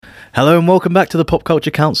Hello and welcome back to the Pop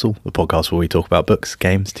Culture Council, the podcast where we talk about books,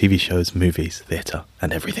 games, TV shows, movies, theatre,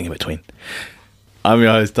 and everything in between. I'm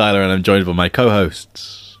your host, Tyler, and I'm joined by my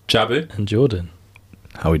co-hosts, Jabu and Jordan.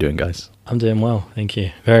 How are we doing, guys? I'm doing well, thank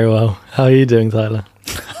you. Very well. How are you doing, Tyler?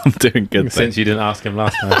 I'm doing good. Since you didn't ask him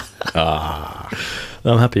last time.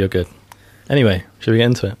 I'm happy you're good. Anyway, should we get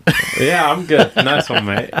into it? Yeah, I'm good. Nice one,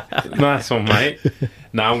 mate.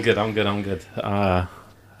 No, I'm good.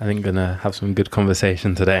 I think gonna have some good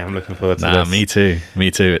conversation today. I'm looking forward to this. Me too.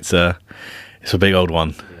 It's a big old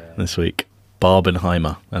one this week.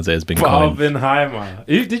 Barbenheimer, as it has been called. Barbenheimer.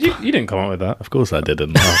 You didn't come up with that? Of course I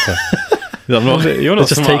didn't. Okay. You're not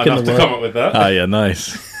just smart enough to come up with that. Oh yeah,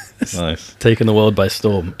 nice. Taking the world by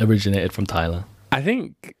storm, originated from Tyler. I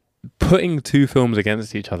think putting two films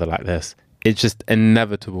against each other like this, it's just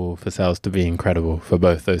inevitable for sales to be incredible for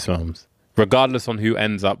both those films. Regardless on who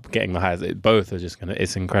ends up getting the highest, both are just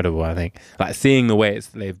it's incredible, I think. Like seeing the way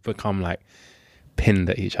they've become like pinned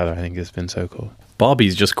at each other, I think it's been so cool.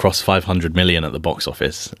 Barbie's just crossed 500 million at the box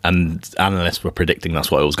office, and analysts were predicting that's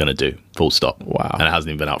what it was going to do, full stop. Wow. And it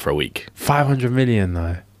hasn't even been out for a week. 500 million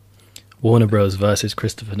though. Warner Bros. Versus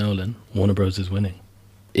Christopher Nolan. Warner Bros. Is winning.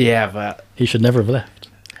 Yeah, but he should never have left.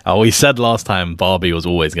 Oh, we said last time Barbie was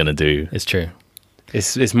always going to do. It's true.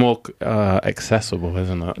 It's more accessible,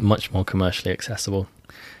 isn't it? Much more commercially accessible.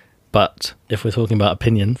 But if we're talking about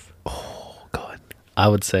opinions, oh god, I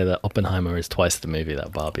would say that Oppenheimer is twice the movie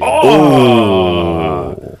that Barbie is.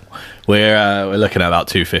 Oh, we're looking at about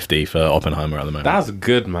 250 for Oppenheimer at the moment. That's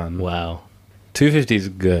good, man. Wow, 250 is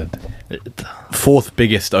good. Fourth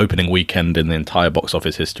biggest opening weekend in the entire box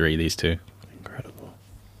office history. These two, incredible.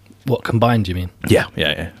 What combined? You mean?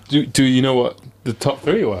 Yeah. Do you know what the top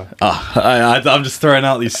three were? I'm just throwing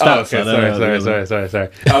out these stats. Sorry.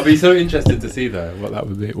 I'll be so interested to see though what that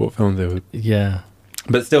would be, what films they would. Yeah,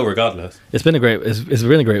 but still, regardless, it's been it's a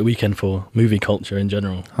really great weekend for movie culture in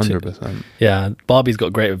general. 100%. Yeah, Barbie's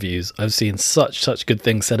got great reviews. I've seen such good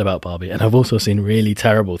things said about Barbie, and I've also seen really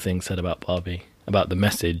terrible things said about Barbie, about the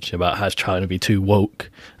message, about how it's trying to be too woke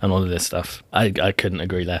and all of this stuff. I couldn't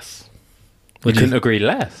agree less. You couldn't agree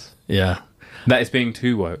less? Yeah, that it's being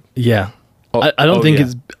too woke. Yeah. I don't think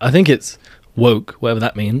it's. I think it's woke, whatever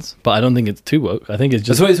that means. But I don't think it's too woke. I think it's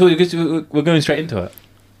just. So we're going straight into it.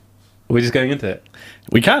 We're just going into it.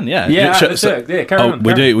 We can, yeah. Yeah, carry on.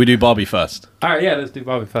 We do Barbie first. All right, yeah, let's do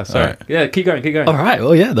Barbie first. Sorry. Right. Yeah, keep going. All right.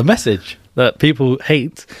 Well, yeah, the message that people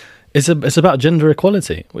hate it's about gender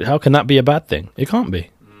equality. How can that be a bad thing? It can't be.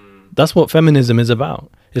 That's what feminism is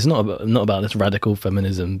about. It's not about this radical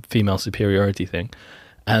feminism, female superiority thing.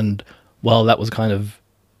 And while that was kind of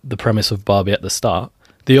the premise of Barbie at the start,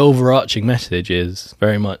 the overarching message is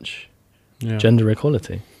very much gender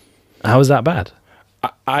equality. How is that bad?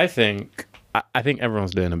 I think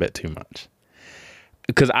everyone's doing a bit too much,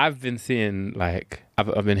 because I've been seeing like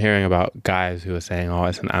I've been hearing about guys who are saying, oh,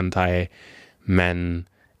 it's an anti-hate men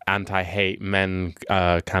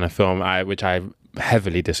kind of film, which I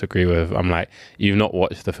heavily disagree with. I'm like, you've not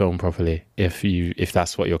watched the film properly if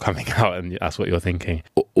that's what you're coming out and that's what you're thinking.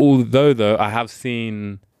 Although though, I have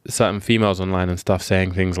seen certain females online and stuff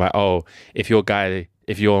saying things like, oh, if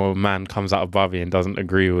your man comes out of Barbie and doesn't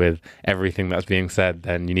agree with everything that's being said,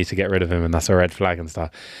 then you need to get rid of him and that's a red flag and stuff.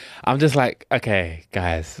 I'm just like, okay,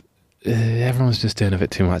 guys, everyone's just doing a bit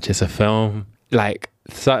too much. It's a film. Like,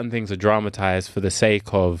 certain things are dramatized for the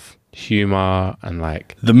sake of humor, and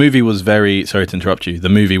like the movie was very, sorry to interrupt you, the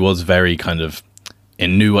movie was very kind of, it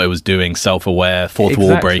knew what it was doing, self-aware, fourth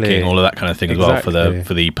wall breaking, all of that kind of thing as well, for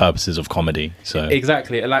the purposes of comedy. So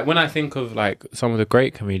exactly, like when I think of like some of the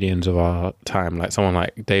great comedians of our time, like someone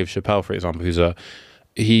like Dave Chappelle, for example, who's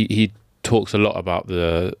he talks a lot about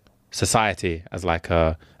the society as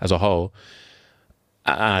a whole.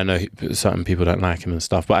 I know certain people don't like him and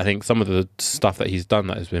stuff, but I think some of the stuff that he's done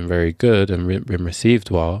that has been very good and been received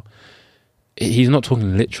well, he's not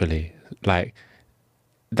talking literally. Like,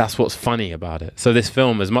 that's what's funny about it. So this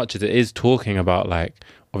film, as much as it is talking about like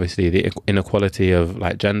obviously the inequality of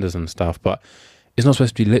like genders and stuff, but it's not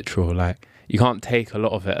supposed to be literal. Like, you can't take a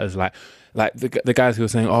lot of it as like the guys who are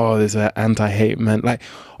saying, oh, there's an anti-hate men. Like,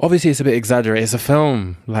 obviously it's a bit exaggerated. It's a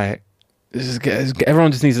film. Like,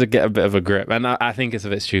 everyone just needs to get a bit of a grip. And I think it's a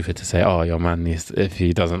bit stupid to say, oh, your man needs, if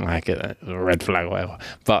he doesn't like it, a red flag or whatever.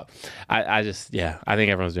 But I think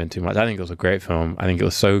everyone's doing too much. I think it was a great film. I think it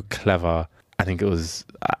was so clever.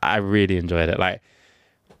 I really enjoyed it. Like,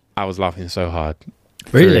 I was laughing so hard.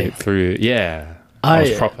 Really? Yeah. I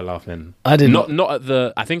was proper laughing. I didn't. Not at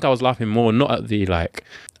the, I think I was laughing more, not at the like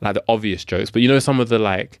the obvious jokes, but you know, some of the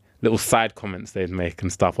like little side comments they'd make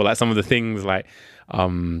and stuff, or like some of the things like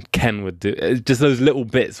Ken would do, just those little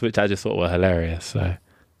bits which I just thought were hilarious. So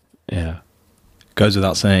Yeah. Goes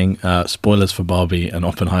without saying, spoilers for Barbie and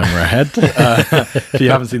Oppenheimer ahead. If you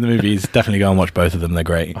haven't seen the movies, definitely go and watch both of them. They're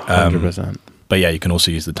great. 100%. But yeah, you can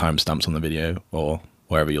also use the timestamps on the video or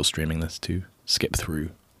wherever you're streaming this to skip through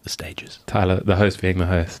the stages. Tyler, the host being the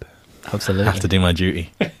host. Absolutely. I have to do my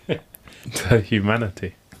duty. To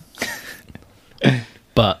humanity.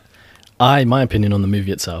 But my opinion on the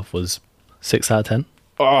movie itself was 6 out of 10.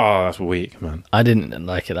 Oh, that's weak, man. I didn't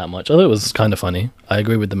like it that much, although it was kind of funny. I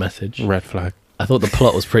agree with the message. Red flag. I thought the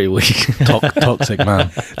plot was pretty weak. Toxic man.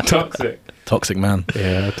 Toxic. Toxic man.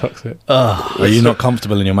 Yeah, toxic. Are you not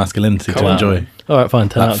comfortable in your masculinity to enjoy All right, fine.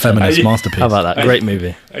 10 out that of 10. feminist masterpiece? How about that? Great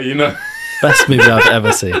movie. You know, Best movie I've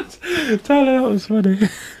ever seen. Tyler, that was funny.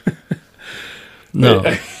 No,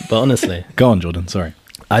 but honestly, Go on, Jordan. Sorry.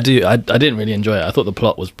 I didn't really enjoy it. I thought the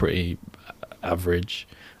plot was pretty average.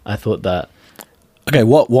 I thought that Okay,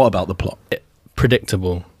 what about the plot?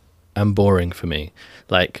 predictable and boring for me.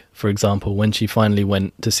 Like, for example, when she finally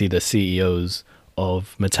went to see the CEOs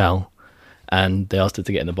of Mattel and they asked her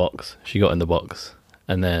to get in the box, she got in the box,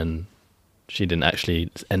 and then she didn't actually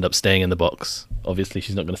end up staying in the box. Obviously,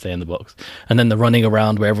 she's not going to stay in the box. And then the running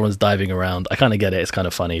around where everyone's diving around, I kind of get it. It's kind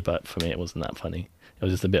of funny, but for me, it wasn't that funny. It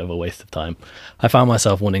was just a bit of a waste of time. I found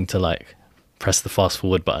myself wanting to like press the fast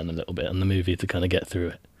forward button a little bit on the movie to kind of get through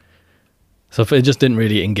it. So it just didn't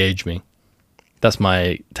really engage me. That's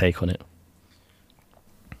my take on it.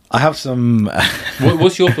 I have some.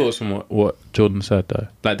 What's your thoughts on what Jordan said, though?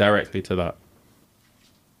 Like, directly to that.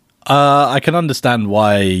 I can understand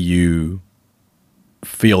why you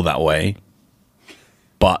feel that way,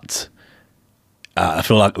 but I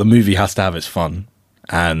feel like the movie has to have its fun,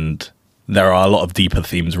 and there are a lot of deeper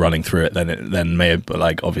themes running through it than may have,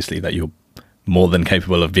 like, obviously that you're more than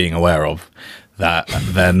capable of being aware of. That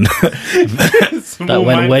then That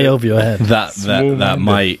went way over your head. that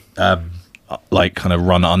might like kind of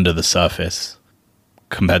run under the surface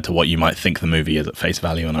compared to what you might think the movie is at face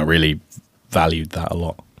value, and I really valued that a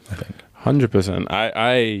lot, I think. 100%.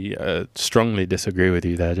 I strongly disagree with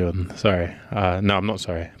you there, Jordan. Sorry. No, I'm not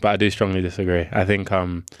sorry, but I do strongly disagree. I think,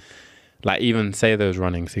 like, even say those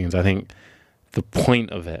running scenes, I think the point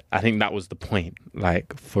of it, I think that was the point,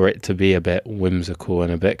 like, for it to be a bit whimsical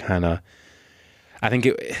and a bit kind of, I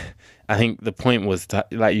think the point was to,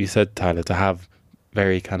 like you said, Tyler, to have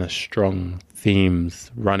very kind of strong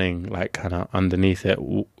themes running, like, kind of underneath it,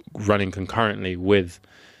 running concurrently with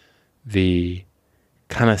the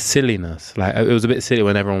kind of silliness. Like, it was a bit silly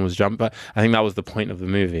when everyone was jumping, but I think that was the point of the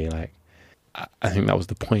movie. Like, I think that was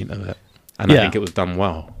the point of it, and I think it was done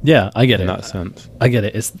well. Yeah, I get it. In that sense, I get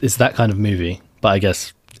it. It's that kind of movie, but I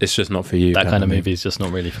guess it's just not for you. that kind of movie is just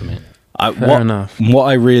not really for me. Fair enough. What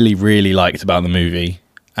I really, really liked about the movie,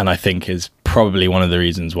 and I think is probably one of the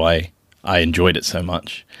reasons why I enjoyed it so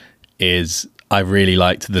much, is I really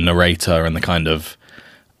liked the narrator and the kind of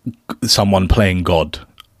someone playing God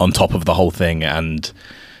on top of the whole thing. And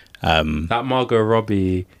that Margot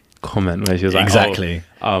Robbie comment where she was like, exactly,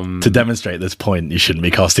 to demonstrate this point, you shouldn't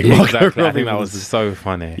be casting Margot exactly. Robbie. I think that was so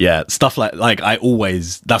funny. Yeah, stuff like I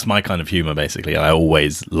always, that's my kind of humor basically, and I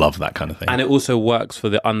always love that kind of thing. And it also works for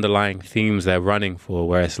the underlying themes they're running for,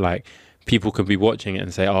 where it's like people could be watching it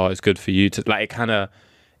and say, oh, it's good for you to, like, it kind of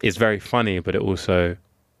is very funny, but it also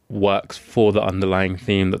works for the underlying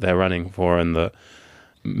theme that they're running for and the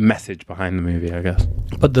message behind the movie, I guess.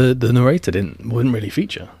 But the narrator wouldn't really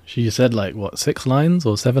feature. She said, like, what, 6 lines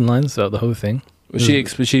or 7 lines throughout the whole thing?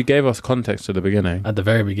 She gave us context at the beginning. At the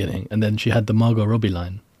very beginning. And then she had the Margot Robbie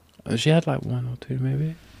line. She had like 1 or 2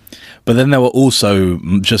 maybe. But then there were also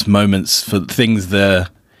just moments for things the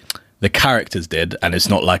characters did, and it's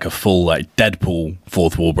not like a full like Deadpool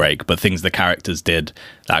fourth wall break, but things the characters did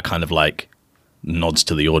that kind of like nods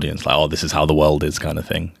to the audience, like, oh, this is how the world is, kind of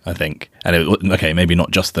thing, I think. And okay, maybe not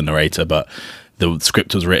just the narrator, but the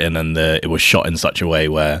script was written and it was shot in such a way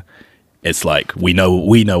where it's like we know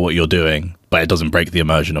what you're doing, but it doesn't break the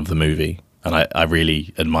immersion of the movie. And I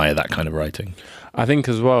really admire that kind of writing. I think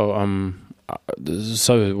as well,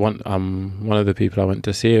 so one of the people I went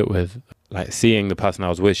to see it with, like, seeing the person I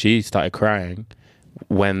was with, she started crying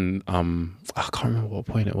when I can't remember what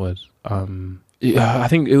point it was. I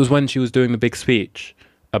think it was when she was doing the big speech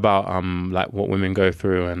about like what women go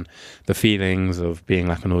through and the feelings of being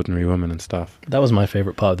like an ordinary woman and stuff. That was my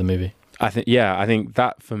favorite part of the movie. I think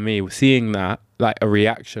that for me, seeing that, like a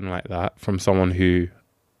reaction like that from someone who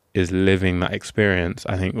is living that experience,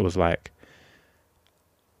 I think it was like,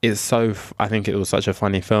 I think it was such a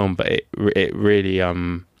funny film, but it really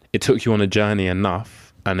it took you on a journey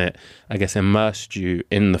enough, and it, I guess, immersed you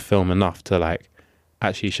in the film enough to like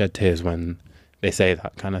actually shed tears when they say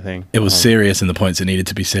that kind of thing. It was serious in the points it needed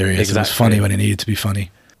to be serious. Exactly. It was funny when it needed to be funny.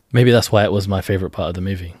 Maybe that's why it was my favorite part of the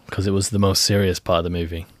movie, because it was the most serious part of the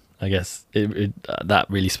movie. I guess that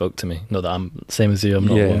really spoke to me. Not that I'm same as you, I'm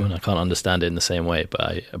not a woman. I can't understand it in the same way, but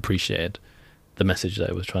I appreciated the message that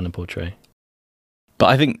it was trying to portray. But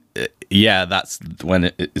I think, that's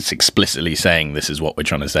when it's explicitly saying this is what we're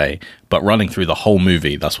trying to say. But running through the whole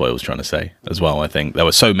movie, that's what it was trying to say as well. I think there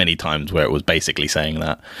were so many times where it was basically saying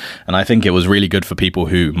that. And I think it was really good for people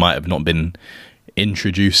who might have not been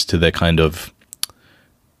introduced to the kind of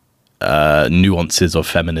nuances of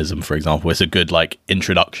feminism, for example. It's a good like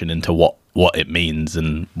introduction into what it means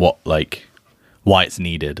and what like why it's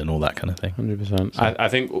needed and all that kind of thing. 100%. I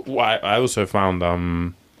think I also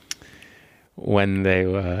found when they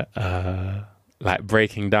were like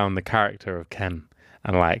breaking down the character of Ken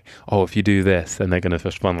and like, oh, if you do this, then they're going to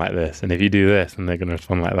respond like this, and if you do this, then they're going to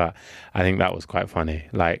respond like that. I think that was quite funny.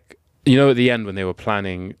 Like, you know, at the end when they were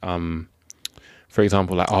planning, for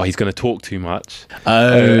example, like, oh, he's going to talk too much,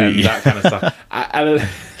 and that kind of stuff.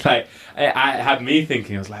 I had me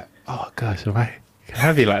thinking, I was like, oh gosh, am I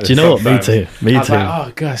heavy like this? Do you know sometimes? what? Me too. I was like,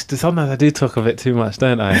 oh gosh, sometimes I do talk a bit too much,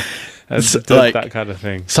 don't I? Like, that kind of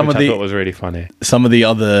thing. I thought was really funny. Some of the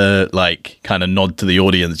other like kind of nod to the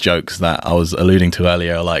audience jokes that I was alluding to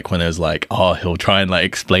earlier, like when it was like, oh, he'll try and like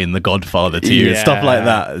explain The Godfather to you and stuff like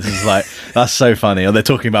that. It's just like, that's so funny. Or they're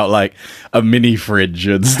talking about like a mini fridge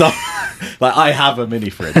and stuff. Like, I have a mini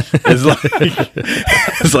fridge. It's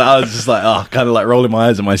like I was just like, oh, kind of like rolling my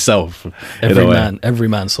eyes at myself. Every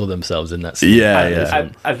man saw themselves in that scene.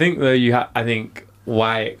 I think though I think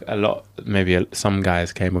why maybe some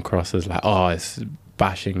guys came across as like, oh, it's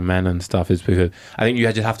bashing men and stuff, is because I think you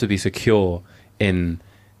just have to be secure in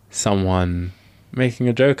someone making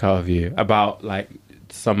a joke out of you about like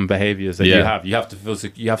some behaviors that you have. You have to feel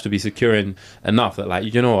you have to be secure in enough that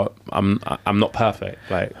like, you know what, I'm not perfect.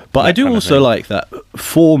 Like, but I do also like that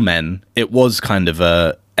for men, it was kind of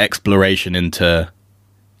a exploration into.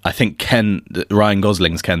 I think Ryan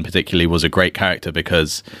Gosling's Ken particularly was a great character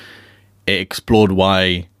because it explored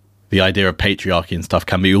why the idea of patriarchy and stuff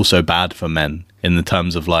can be also bad for men in the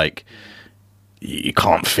terms of like you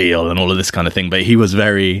can't feel and all of this kind of thing. But he was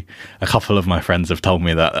a couple of my friends have told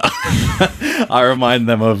me that I remind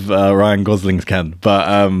them of Ryan Gosling's Ken,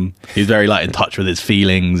 but he's very like in touch with his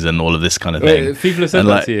feelings and all of this kind of thing. Wait, people have said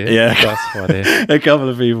that to you? Yeah, that's funny. A couple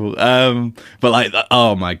of people, but like,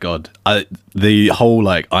 oh my god, the whole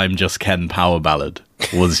like I'm just Ken power ballad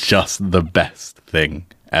was just the best thing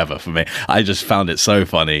ever for me. I just found it so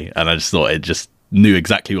funny, and I just thought it just knew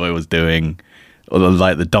exactly what it was doing. Or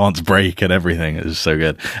like the dance break and everything. It was so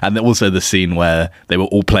good. And then also the scene where they were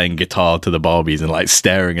all playing guitar to the Barbies and like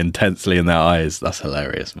staring intensely in their eyes. That's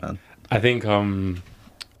hilarious, man. I think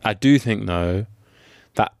I do think though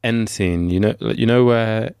that end scene, you know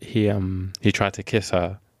where he tried to kiss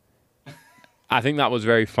her. I think that was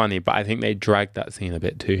very funny, but I think they dragged that scene a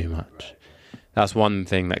bit too much. That's one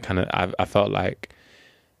thing that kind of I felt like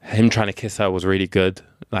him trying to kiss her was really good.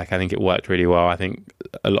 Like, I think it worked really well. I think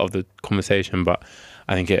a lot of the conversation, but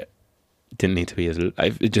I think it didn't need to be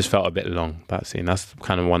it just felt a bit long, that scene. That's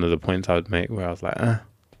kind of one of the points I would make where I was like,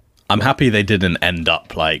 I'm happy they didn't end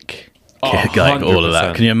up like all of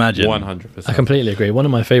that. Can you imagine? 100%. I completely agree. One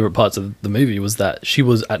of my favorite parts of the movie was that she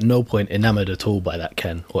was at no point enamored at all by that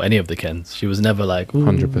Ken or any of the Kens. She was never like, ooh.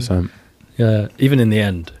 100%. Yeah. Even in the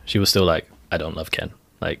end, she was still like, I don't love Ken.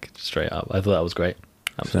 Like, straight up. I thought that was great.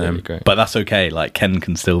 Absolutely great. But that's okay. Like, Ken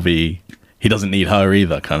can still be. He doesn't need her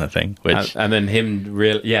either, kind of thing. Which and then him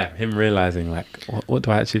realizing like, what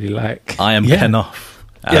do I actually like? I am Ken off.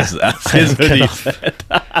 As his hoodie said.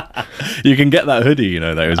 You can get that hoodie,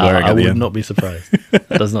 that he was wearing. I would not be surprised.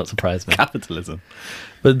 That does not surprise me. Capitalism.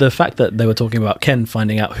 But the fact that they were talking about Ken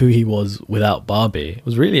finding out who he was without Barbie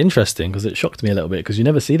was really interesting, because it shocked me a little bit, because you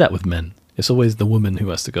never see that with men. It's always the woman who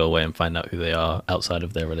has to go away and find out who they are outside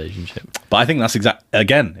of their relationship. But I think that's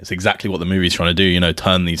it's exactly what the movie's trying to do,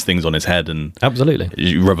 turn these things on his head and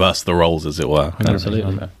absolutely reverse the roles, as it were.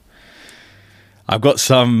 Absolutely. I've got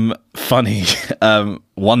some funny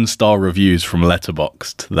 1-star reviews from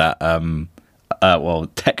Letterboxd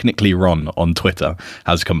that, technically Ron on Twitter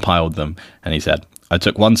has compiled them. And he said, I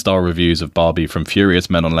took 1-star reviews of Barbie from furious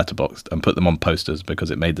men on Letterboxd and put them on posters because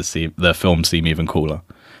it made the film seem even cooler.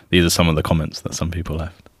 These are some of the comments that some people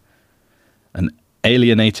left. An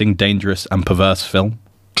alienating, dangerous, and perverse film.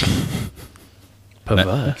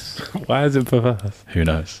 Perverse? Why is it perverse? Who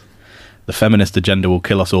knows? The feminist agenda will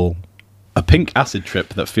kill us all. A pink acid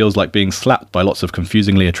trip that feels like being slapped by lots of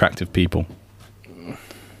confusingly attractive people.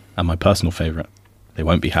 And my personal favourite, they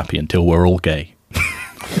won't be happy until we're all gay.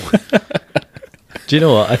 Do you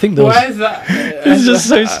know what? I think there was... Why is that? It's just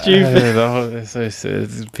so stupid.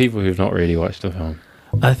 It's people who've not really watched the film.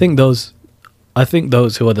 I think those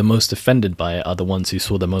who are the most offended by it are the ones who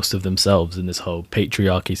saw the most of themselves in this whole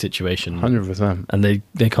patriarchy situation. 100%. And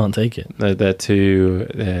they can't take it. They're too.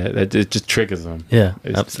 It just triggers them. Yeah,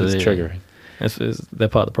 Absolutely. It's triggering. They're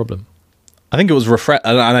part of the problem. I think it was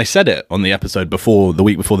and I said it on the episode before, the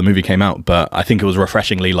week before the movie came out, but I think it was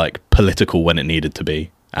refreshingly like political when it needed to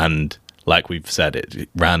be. And like we've said, it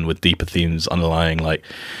ran with deeper themes underlying, like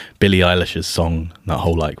Billie Eilish's song, that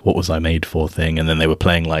whole like "What Was I Made For" thing, and then they were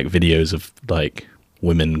playing like videos of like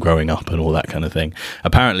women growing up and all that kind of thing.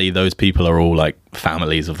 Apparently those people are all like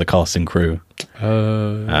families of the cast and crew,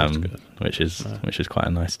 which is quite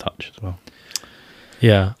a nice touch as well.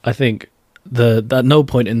 Yeah, I think at no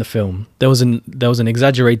point in the film there was an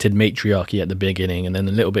exaggerated matriarchy at the beginning, and then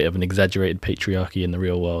a little bit of an exaggerated patriarchy in the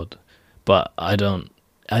real world. But I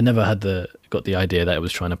never got the idea that it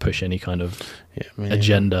was trying to push any kind of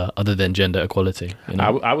agenda other than gender equality. You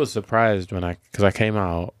know? I was surprised because I came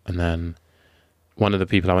out, and then one of the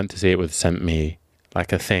people I went to see it with sent me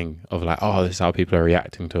like a thing of like, oh, this is how people are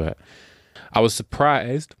reacting to it. I was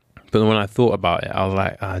surprised, but then when I thought about it, I was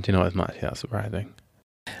like, do you know what? It's not actually that surprising.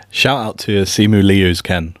 Shout out to Simu Liu's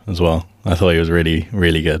Ken as well. I thought he was really,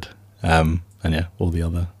 really good. And yeah, all the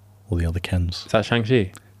other Kens. Is that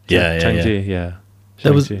Shang-Chi? Shang-Chi, yeah.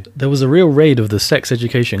 There was a real raid of the sex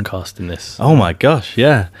education cast in this. Oh my gosh,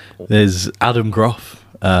 yeah. There's Adam Groff.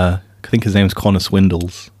 I think his name's Connor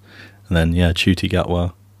Swindles. And then Chuti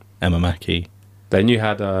Gatwa, Emma Mackey. Then you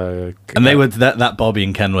had and they were that Bobby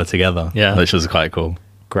and Ken were together. Yeah, which was quite cool.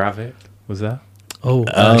 Gravik was there.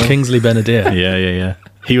 Kingsley Benadir. Yeah.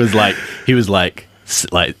 He was like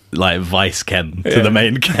Vice Ken to the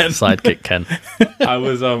main Ken, sidekick Ken. I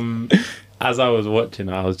was as I was watching,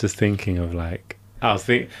 I was just thinking of like.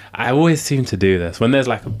 I always seem to do this when there's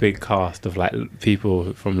like a big cast of like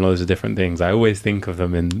people from loads of different things. I always think of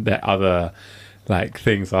them in their other like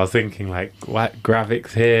things. I was thinking like, what,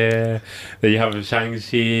 Gravik's here. Then you have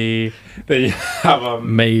Shang-Chi. Then you have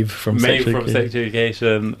Maeve from Sex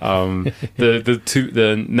Education.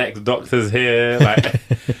 The next Doctor's here. Like,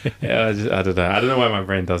 I don't know why my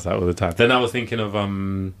brain does that all the time. Then I was thinking of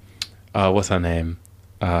what's her name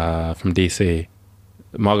from DC.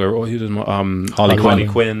 Margot, who does Harley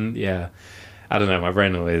Quinn. Yeah, I don't know. My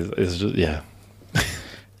brain always is just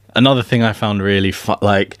Another thing I found really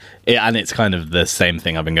and it's kind of the same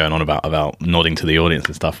thing I've been going on about nodding to the audience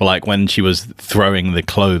and stuff. But like when she was throwing the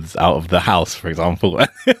clothes out of the house, for example,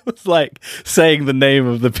 it was like saying the name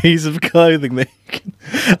of the piece of clothing.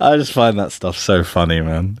 I just find that stuff so funny,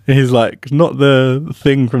 man. He's like, not the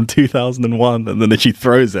thing from 2001, and then she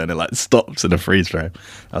throws it and it like stops in a freeze frame.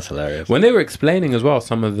 That's hilarious. When they were explaining as well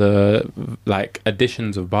some of the like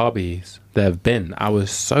editions of Barbies there have been, I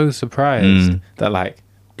was so surprised that like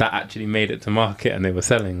that actually made it to market and they were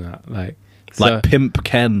selling that like Pimp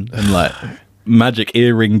Ken and like Magic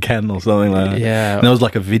Earring Ken or something like that. Yeah, and there was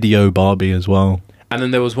like a video Barbie as well. And then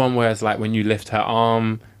there was one where it's like when you lift her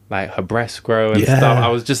arm, like her breasts grow and stuff. I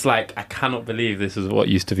was just like, I cannot believe this is what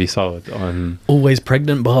used to be sold on. Always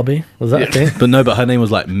pregnant Barbie, was that a thing? But her name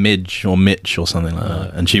was like Midge or Mitch or something like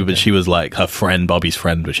that. And she was like her friend, Barbie's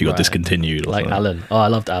friend, but she got discontinued. Like Alan. Oh, I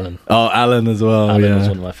loved Alan. Oh, Alan as well. Alan was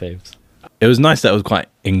one of my faves. It was nice that it was quite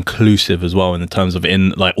inclusive as well in the terms of in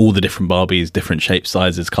like all the different Barbies, different shapes,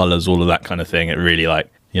 sizes, colors, all of that kind of thing. It really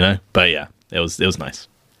but yeah, it was nice.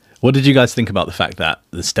 What did you guys think about the fact that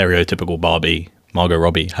the stereotypical Barbie, Margot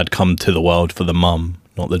Robbie, had come to the world for the mum,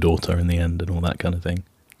 not the daughter in the end and all that kind of thing?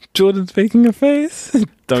 Jordan's making a face.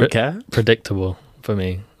 Don't care. Predictable for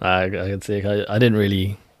me. I could see it. I didn't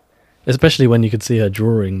really, especially when you could see her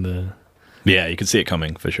drawing the... Yeah, you could see it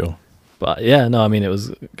coming for sure. But yeah, no, I mean, it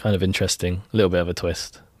was kind of interesting. A little bit of a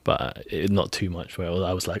twist, but not too much where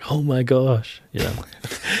I was like, oh my gosh.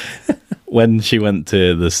 When she went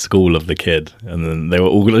to the school of the kid and then they were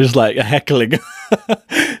all just like heckling.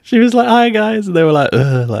 She was like, hi guys. And they were like,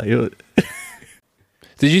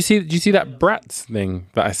 Did you see that Bratz thing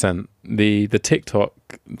that I sent? The TikTok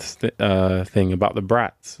thing about the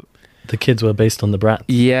Bratz. The kids were based on the Bratz.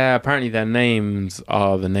 Yeah, apparently their names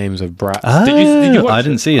are the names of Bratz. Did you watch I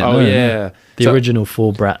didn't see it. Oh, no. Yeah. The original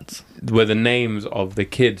 4 Bratz were the names of the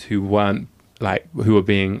kids who were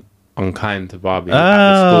being unkind to Barbie at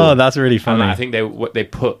the school. Oh, that's really funny. And I think they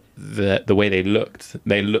put the way they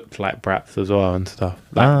looked like brats as well and stuff.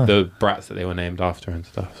 Like the brats that they were named after and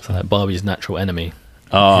stuff. So like Barbie's natural enemy.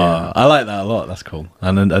 Oh, yeah. I like that a lot. That's cool. I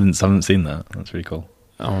haven't seen that. That's really cool.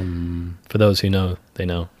 For those who know, they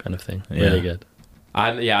know, kind of thing. Yeah. Really good.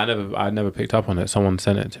 I never picked up on it. Someone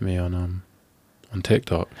sent it to me on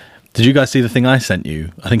TikTok. Did you guys see the thing I sent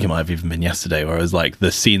you? I think it might have even been yesterday, where it was like the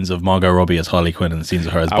scenes of Margot Robbie as Harley Quinn and the scenes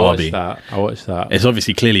of her as Barbie. I watched that. It's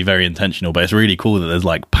obviously clearly very intentional, but it's really cool that there's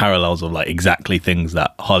like parallels of like exactly things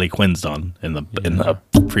that Harley Quinn's done in the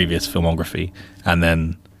previous filmography, and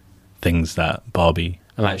then things that Barbie.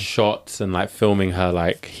 And like shots and like filming her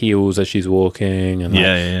like heels as she's walking, and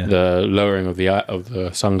like the lowering of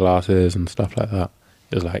the sunglasses and stuff like that.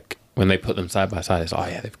 It was like when they put them side by side, it's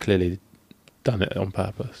they've clearly done it on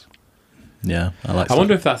purpose. Yeah, I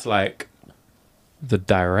wonder if that's like the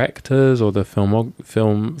directors or the film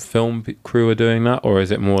crew are doing that, or is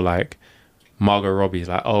it more like Margot Robbie's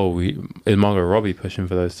like, is Margot Robbie pushing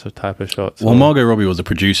for those type of shots? Well, Margot Robbie was a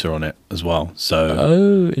producer on it as well,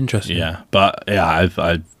 so interesting. Yeah, but yeah,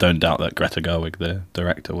 I don't doubt that Greta Gerwig, the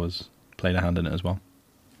director, played a hand in it as well.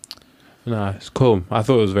 No, it's cool. I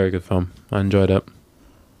thought it was a very good film. I enjoyed it.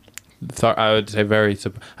 I would say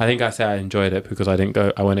I think I say I enjoyed it because I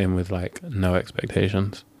went in with like no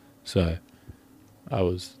expectations, so I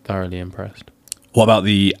was thoroughly impressed. What about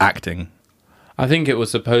the acting? I think it was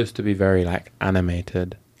supposed to be very like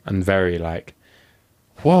animated and very like,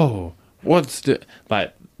 whoa, what's the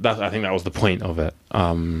like that? I think that was the point of it.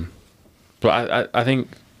 But I think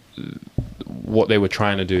what they were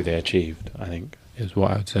trying to do, they achieved. I think is what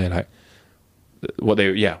I would say. Like what they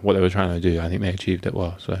were trying to do, I think they achieved it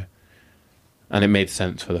well. So. And it made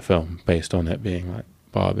sense for the film based on it being like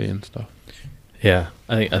Barbie and stuff. Yeah,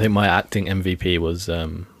 I think my acting MVP was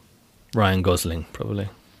Ryan Gosling, probably.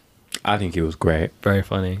 I think he was great. Very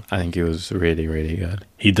funny. I think he was really, really good.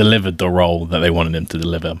 He delivered the role that they wanted him to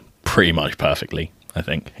deliver pretty much perfectly, I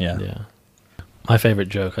think. Yeah. My favorite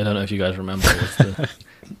joke, I don't know if you guys remember, was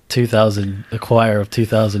the choir of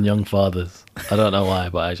 2,000 young fathers. I don't know why,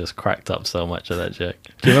 but I just cracked up so much at that joke.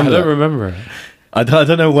 Do you remember? I don't remember it. I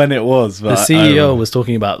don't know when it was, but the CEO was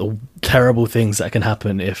talking about the terrible things that can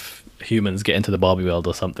happen if humans get into the Barbie world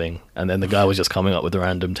or something, and then the guy was just coming up with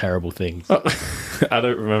random terrible things. I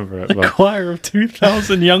don't remember it. The choir of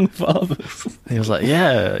 2,000 young fathers. He was like,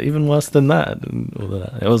 "Yeah, even worse than that." And all of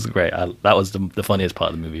that. It was great. That was the funniest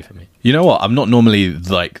part of the movie for me. You know what? I'm not normally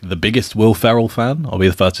like the biggest Will Ferrell fan. I'll be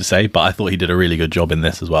the first to say, but I thought he did a really good job in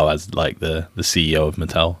this as well as like the CEO of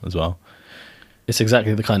Mattel as well. It's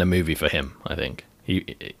exactly the kind of movie for him, I think.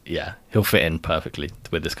 He'll fit in perfectly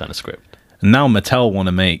with this kind of script. And now Mattel want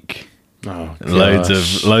to make loads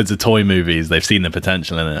of toy movies. They've seen the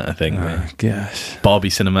potential in it, I think. Oh, gosh. Barbie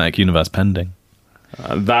Cinematic Universe pending.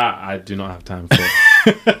 That I do not have time for.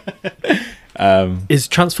 Is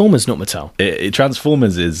Transformers not Mattel?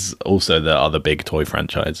 Transformers is also the other big toy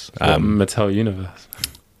franchise. Mattel Universe.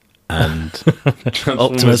 And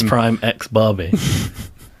Optimus Prime X Barbie.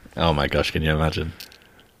 Oh my gosh, can you imagine?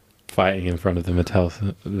 Fighting in front of the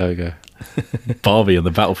Mattel logo. Barbie and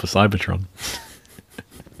the battle for Cybertron.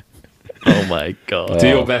 Oh my god. Do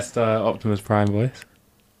your best Optimus Prime voice.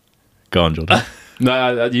 Go on, Jordan.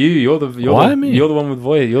 No, you're the one with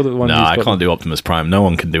voice. You're the one. No, I can't do Optimus Prime. No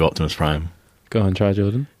one can do Optimus Prime. Go on, try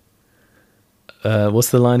Jordan.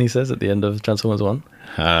 What's the line he says at the end of Transformers 1?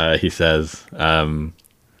 He says,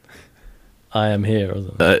 I am here. Or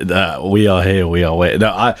something. We are here. We are waiting.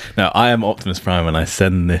 I am Optimus Prime, and I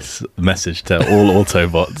send this message to all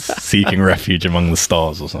Autobots seeking refuge among the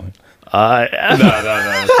stars, or something. No.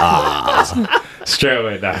 Straight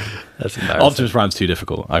away, no. That's embarrassing. Optimus Prime's too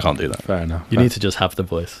difficult. I can't do that. Fair enough. You need to just have the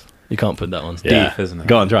voice. You can't put that on. Deep, isn't it?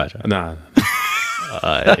 Go on, try. No.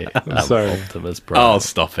 I am sorry. Optimus Prime. Oh,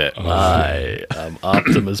 stop it. I am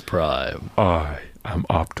Optimus Prime. I am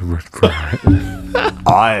Optimus Prime.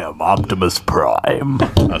 I am Optimus Prime.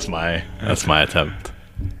 That's my attempt.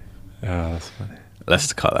 Yeah, that's funny.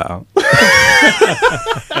 Let's cut that out.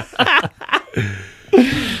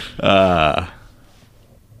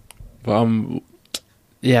 But I'm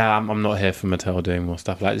not here for Mattel doing more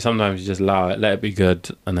stuff. Like sometimes you just allow it, let it be good,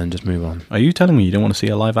 and then just move on. Are you telling me you don't want to see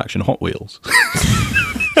a live action Hot Wheels?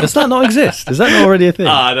 Does that not exist? Is that not already a thing?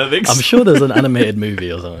 I don't think so. I'm sure there's an animated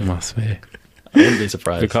movie or something. Must be. I wouldn't be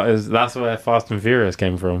surprised. Because that's where Fast and Furious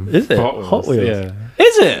came from. Is it? Hot Wheels? Yeah.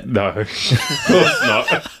 Is it? No, of course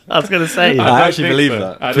not. I was going to say. I actually believe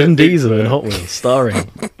that. Vin Diesel in Hot Wheels, starring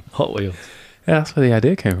Hot Wheels. Yeah, that's where the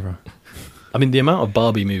idea came from. I mean, the amount of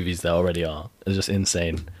Barbie movies there already are is just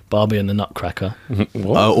insane. Barbie and the Nutcracker.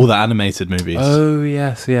 What? All the animated movies. Oh,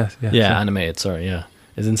 yes. Yeah, animated, sorry, yeah.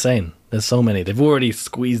 It's insane. There's so many. They've already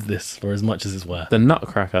squeezed this for as much as it's worth. The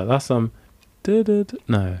Nutcracker, that's no,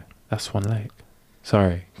 that's Swan Lake.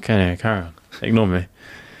 Sorry, carry on. Ignore me.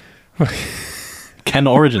 Ken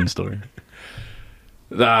origin story.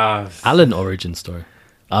 Alan origin story.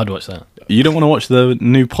 I'd watch that. You don't want to watch the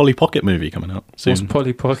new Polly Pocket movie coming out soon? What's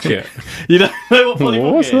Polly Pocket? You don't know what Polly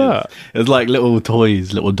Pocket What's is? that? It's like little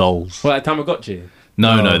toys, little dolls. Well, like Tamagotchi.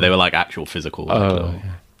 No, they were like actual physical. like, Oh, little-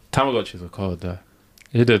 yeah. Tamagotchis were cold though.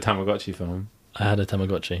 You did a Tamagotchi film. I had a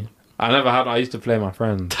Tamagotchi. I never had. I used to play my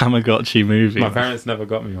friends. Tamagotchi movie. My parents never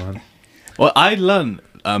got me one. Well, I learned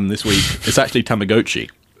this week it's actually Tamagotchi.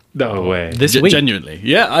 No way. This week? Genuinely,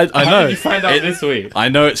 yeah, I How know. did you find out It- this week? I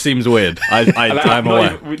know it seems weird. Like, I'm not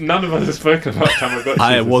aware. even- none of us have spoken about Tamagotchi.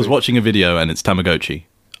 I was watching a video and it's Tamagotchi.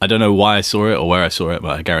 I don't know why I saw it or where I saw it,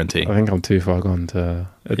 but I guarantee. I think I'm too far gone to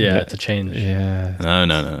Yeah, to change. Yeah.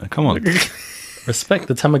 No. Come on. Respect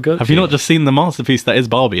the Tamagotchi. Have you not just seen the masterpiece that is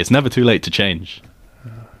Barbie? It's never too late to change.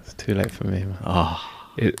 It's too late for me, man. Oh,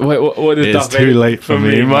 Wait, what is It's Darth too Vader late for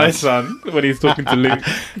me, my my son, when he's talking to Luke?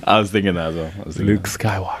 I was thinking that as well. Luke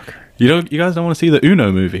Skywalker. You guys don't want to see the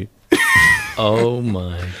Uno movie? Oh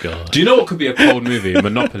my god. Do you know what could be a cold movie?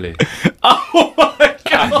 Monopoly. Oh my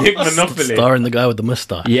I think Monopoly. Starring the guy with the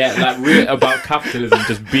mustache. Yeah, like really about capitalism,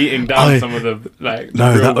 just beating down some of the like.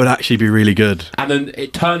 No, real- that would actually be really good. And then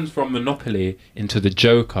it turns from Monopoly into the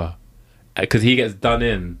Joker, because he gets done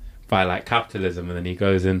in by like capitalism, and then he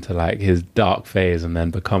goes into like his dark phase, and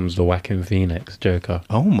then becomes the Joaquin Phoenix Joker.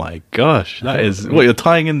 Oh my gosh, that is what you're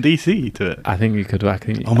tying in DC to it. I think you could. I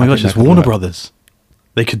think. Oh my gosh, it's Warner Brothers.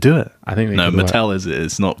 They could do it. I think they No, could work. Mattel is.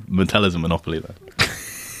 It's not. Mattel is a monopoly though.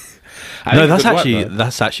 I No, think it that's could work, actually though.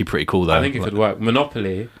 that's actually pretty cool though. I think it could work.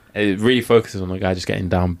 Monopoly, it really focuses on the guy just getting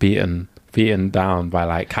beaten down by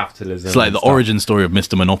like capitalism. It's like and the stuff. origin story of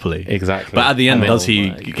Mr. Monopoly. Exactly. But at the end, And then- does he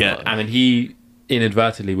Oh my get? God. And then he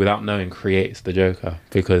inadvertently, without knowing, creates the Joker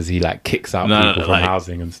because he like kicks out No, people from like-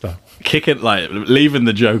 housing and stuff. Kick it like leaving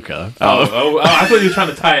the Joker. Oh, I thought you were trying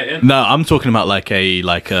to tie it in. No, I'm talking about like a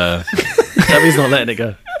Debbie's not letting it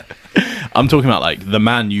go. I'm talking about like the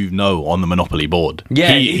man you know on the Monopoly board.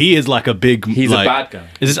 Yeah, he is like a big. He's like, a bad guy.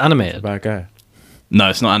 Is this animated? Bad guy. No,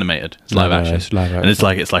 it's not animated. It's live No, action. it's live and it's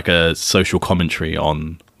like a social commentary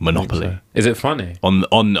on Monopoly, So. Is it funny? on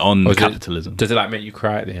Or is capitalism. Does it like make you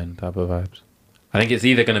cry at the end? Type of vibes. I think it's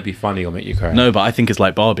either going to be funny or make you cry. No, but I think it's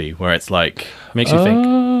like Barbie, where it's like Makes you think.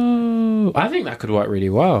 Oh, I think that could work really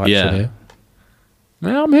well. Actually. Yeah.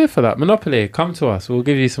 Yeah, I'm here for that. Monopoly, come to us. We'll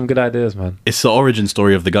give you some good ideas, man. it's the origin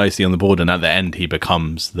story of the guy you see on the board, and at the end he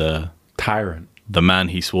becomes the Tyrant. man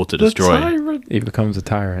he swore to destroy. Tyrant. He becomes a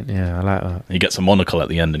tyrant. Yeah, I like that. He gets a monocle at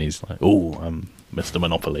the end, and he's like, "Oh, I'm Mr.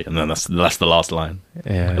 Monopoly," and then that's the last line.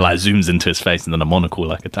 Yeah. It like zooms into his face, and then a monocle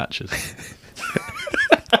like attaches.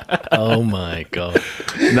 Oh my god.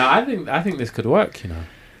 No, I think this could work. You know,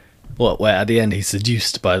 What? Where at the end he's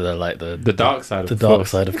seduced by the the dark side. the of dark force.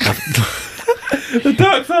 side of capital. The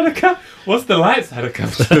dark side of What's the light side of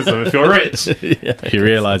capitalism? If you're rich. Yeah. He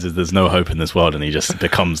realizes there's no hope in this world, and he just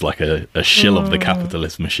becomes like a shill of the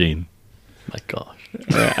capitalist machine. My gosh.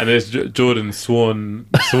 Yeah, and there's Jordan's sworn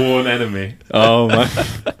enemy. Oh my!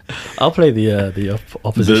 I'll play the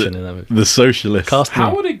opposition in that movie. The socialist. Cast How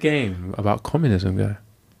me. would a game about communism go?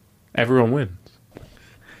 Everyone wins.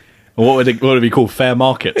 What would it be called? Fair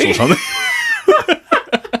markets or something?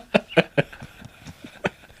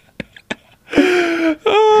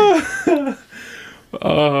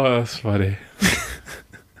 Oh, that's funny.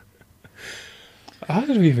 How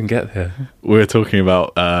did we even get here? We're talking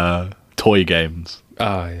about toy games.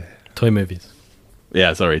 Oh, yeah. Toy movies.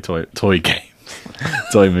 Yeah, sorry, toy games,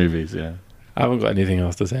 toy movies. Yeah. I haven't got anything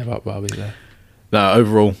else to say about Barbie there. No,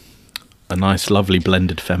 overall, a nice, lovely,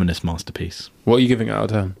 blended feminist masterpiece. What are you giving it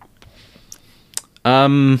out of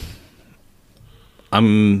 10?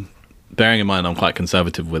 I'm bearing in mind I'm quite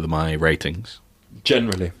conservative with my ratings.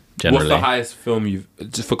 Generally. Generally. What's the highest film you've,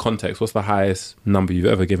 just for context, what's the highest number you've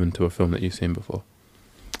ever given to a film that you've seen before?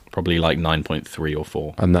 Probably like 9.3 or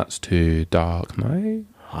 4. And that's to Dark Knight?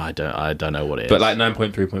 I don't know what it is. But like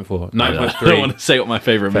 9.3.4. I don't 9.3. want to say what my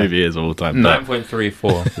favorite movie is all the time. But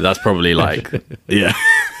 9.34. that's probably like, yeah,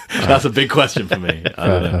 that's a big question for me. I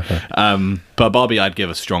don't know. But Barbie, I'd give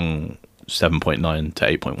a strong 7.9 to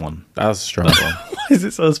 8.1. That's strong. Why is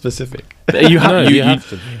it so specific? You have, No, you have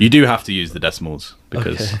to. You do have to use the decimals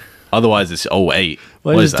because Okay. otherwise it's 8. Why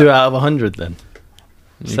What don't you is just do it that? out of 100 then?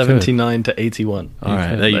 79 to 81. All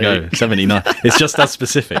right, Okay. there you go. 79. It's just that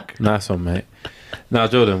specific. Nice one, mate. Now,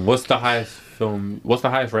 Jordan, what's the highest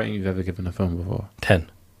rating you've ever given a film before? 10.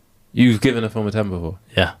 You've given a film a 10 before?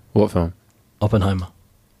 Yeah. What film? Oppenheimer.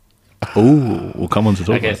 Ooh, we'll come on to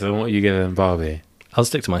talk Okay, about so what are you giving Barbie? I'll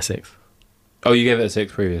stick to my 6th. Oh, you gave it a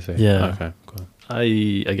 6 previously? Yeah. Okay, cool.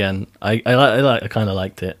 I kind of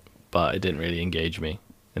liked it, but it didn't really engage me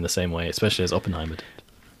in the same way, especially as Oppenheimer did.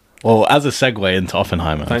 Well, as a segue into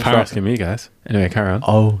Oppenheimer. Thanks for asking me, guys. Anyway, carry on.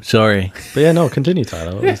 Oh, sorry. But yeah, no, continue,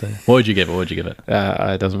 Tyler. What were you saying? What would you give it? What would you give it?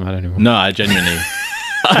 It doesn't matter anymore. No, I genuinely,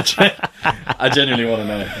 I genuinely want to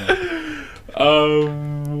know.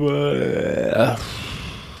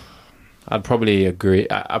 I'd probably agree.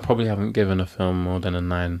 I probably haven't given a film more than a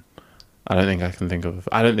 9. I don't think I can think of.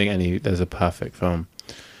 I don't think there's a perfect film.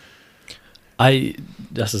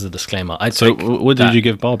 Just as a disclaimer, So, what did you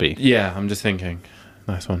give Barbie? Yeah, I'm just thinking.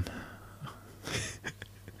 Nice one.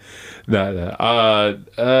 No.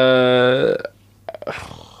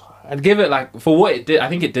 I'd give it like, for what it did. I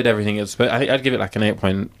think it did everything it was supposed. I think I'd give it like an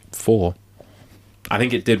 8.4. I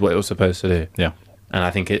think it did what it was supposed to do. Yeah. And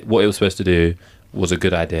I think what it was supposed to do was a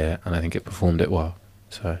good idea, and I think it performed it well.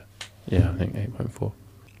 So, yeah, I think 8.4.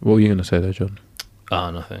 What were you going to say there, John? Oh,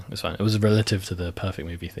 nothing. It's fine. It was relative to the perfect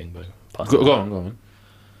movie thing, but Go on.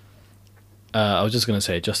 I was just going to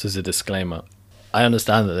say, just as a disclaimer, I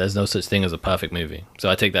understand that there's no such thing as a perfect movie, so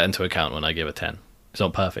I take that into account when I give a 10. It's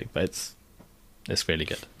not perfect, but it's really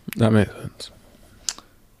good. That makes sense.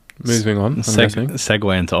 Moving on.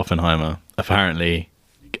 Segue into Oppenheimer. Apparently,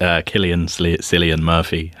 Cillian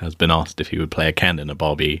Murphy has been asked if he would play a Ken in a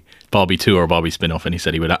Barbie 2 or a Barbie spin-off, and he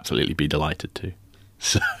said he would absolutely be delighted to.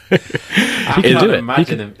 So He could do it.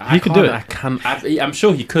 He could do it. I'm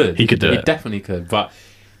sure he could. He could do it. He definitely could. But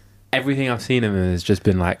everything I've seen him in has just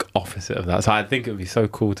been like opposite of that. So I think it would be so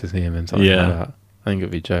cool to see him in something like that. I think it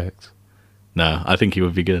would be jokes. No, I think he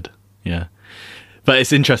would be good. Yeah. But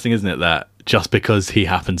it's interesting, isn't it, that just because he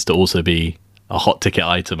happens to also be a hot ticket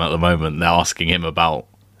item at the moment, they're asking him about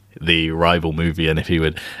the rival movie and if he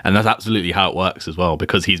would. And that's absolutely how it works as well,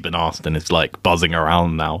 because he's been asked and it's like buzzing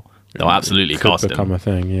around now. They'll absolutely cast him. Become a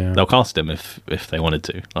thing, yeah. They'll cast him if they wanted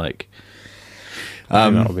to. Like,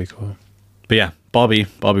 that would be cool. But yeah, Barbie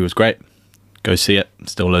was great. Go see it.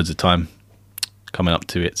 Still loads of time. Coming up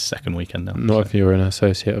to its second weekend now. Not if you're an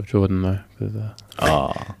associate of Jordan though, because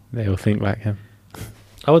they all think like him.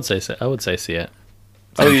 I would say see it.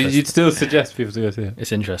 You'd still suggest people to go see it?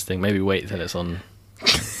 It's interesting. Maybe wait till it's on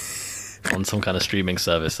some kind of streaming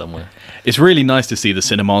service somewhere. It's really nice to see the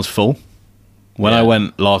cinemas full. When I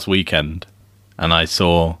went last weekend and I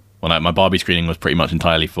saw, my Barbie screening was pretty much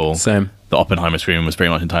entirely full. Same. The Oppenheimer screening was pretty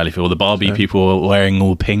much entirely full. The Barbie people were wearing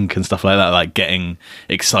all pink and stuff like that, like getting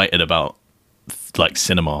excited about like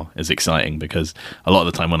cinema is exciting, because a lot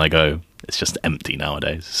of the time when I go, it's just empty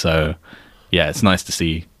nowadays. So yeah, it's nice to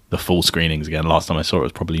see the full screenings again. Last time I saw it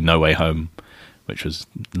was probably No Way Home, which was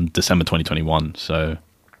December 2021. So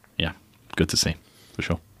yeah, good to see for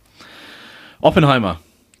sure. Oppenheimer.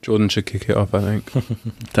 Jordan should kick it off, I think.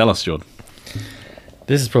 Tell us, Jordan.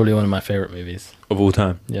 This is probably one of my favorite movies Of all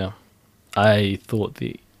time. Yeah, I thought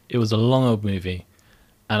it was a long old movie,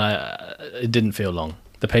 and it didn't feel long.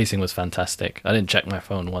 The pacing was fantastic. I didn't check my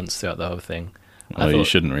phone once throughout the whole thing. You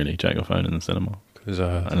shouldn't really check your phone in the cinema, because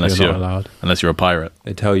unless you're not allowed. Unless you're a pirate.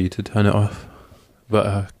 They tell you to turn it off.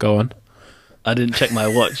 But go on. I didn't check my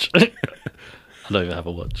watch. I don't even have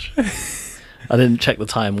a watch. I didn't check the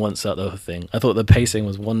time once throughout the whole thing. I thought the pacing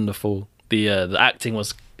was wonderful. The acting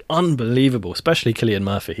was unbelievable, especially Cillian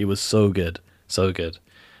Murphy. He was so good, so good.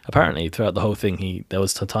 Apparently, throughout the whole thing, there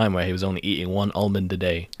was a time where he was only eating 1 almond a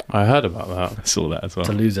day. I heard about that. I saw that as well.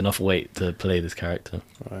 To lose enough weight to play this character.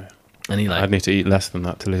 Right. And I'd need to eat less than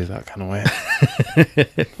that to lose that kind of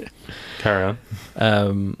weight. Carry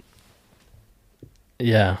on.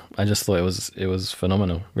 Yeah, I just thought it was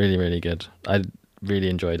phenomenal. Really, really good. I really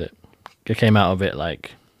enjoyed it. I came out of it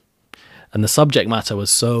and the subject matter was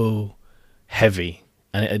so heavy,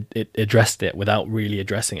 and it addressed it without really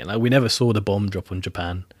addressing it. Like, we never saw the bomb drop on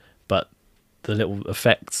Japan, but the little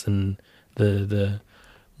effects and the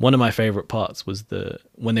one of my favorite parts was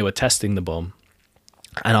when they were testing the bomb,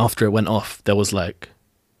 and after it went off, there was like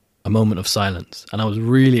a moment of silence, and I was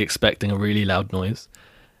really expecting a really loud noise,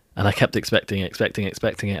 and I kept expecting it,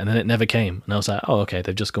 and then it never came, and I was like, oh, okay,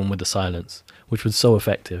 they've just gone with the silence, which was so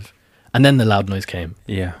effective. And then the loud noise came.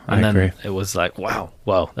 Yeah, and I agree. Then it was like, wow,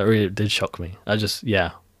 that really did shock me.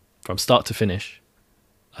 From start to finish,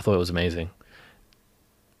 I thought it was amazing.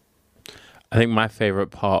 I think my favorite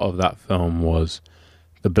part of that film was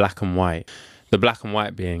the black and white. The black and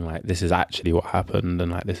white being like, this is actually what happened,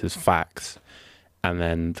 and like, this is facts. And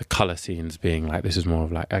then the color scenes being like, this is more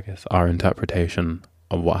of like, I guess, our interpretation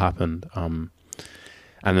of what happened.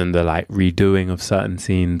 And then the like redoing of certain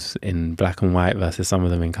scenes in black and white versus some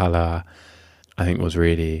of them in color, I think was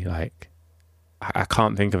really like, I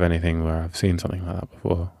can't think of anything where I've seen something like that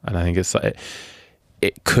before. And I think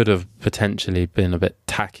it could have potentially been a bit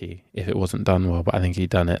tacky if it wasn't done well, but I think he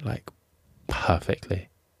done it like perfectly.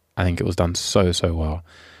 I think it was done so well.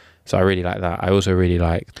 So I really like that. I also really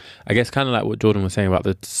like, I guess, kind of like what Jordan was saying about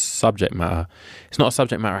the subject matter. It's not a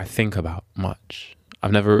subject matter I think about much.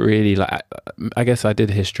 I've never really like, I guess I did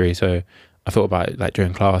history, so I thought about it like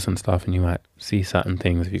during class and stuff, and you might see certain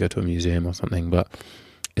things if you go to a museum or something, but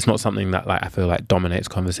it's not something that like I feel like dominates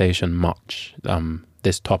conversation much,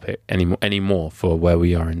 this topic anymore for where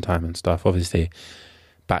we are in time and stuff. Obviously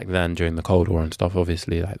back then during the Cold War and stuff,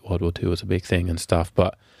 obviously like World War II was a big thing and stuff,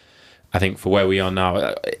 but I think for where we are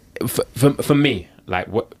now, for me, like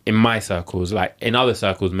in my circles, like in other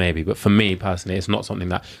circles maybe, but for me personally, it's not something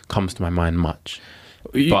that comes to my mind much.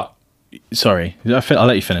 But sorry, I'll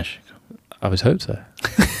let you finish. I was hoped so.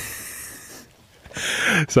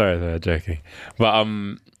 sorry, joking. But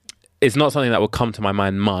it's not something that will come to my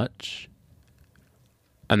mind much.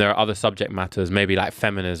 And there are other subject matters, maybe like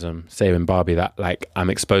feminism, say in Barbie, that like I'm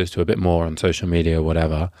exposed to a bit more on social media or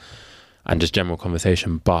whatever, and just general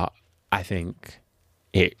conversation. But I think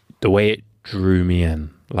the way it drew me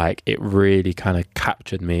in, like it really kind of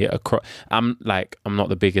captured me across. I'm not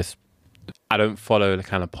the biggest, I don't follow the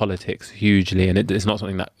kind of politics hugely, and it's not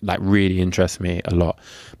something that like really interests me a lot.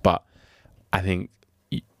 But I think,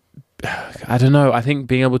 I don't know, I think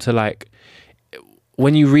being able to like,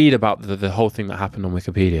 when you read about the whole thing that happened on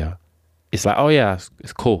Wikipedia, it's like, oh yeah,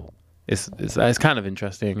 it's cool. It's kind of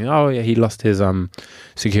interesting. Oh yeah, he lost his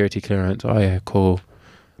security clearance. Oh yeah, cool.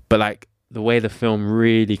 But like the way the film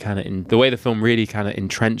really kind of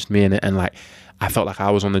entrenched me in it, and like I felt like I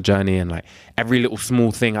was on the journey, and like every little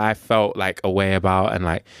small thing I felt like a way about, and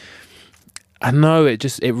like I know it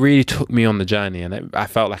really took me on the journey, and I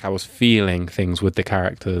felt like I was feeling things with the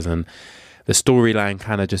characters, and the storyline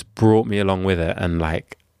kind of just brought me along with it. And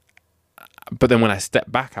like, but then when I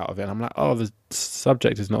step back out of it, I'm like, oh, the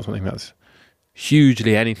subject is not something that's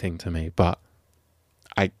hugely anything to me, but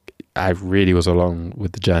I really was along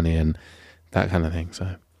with the journey and that kind of thing.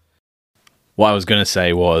 So what I was going to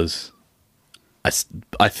say was,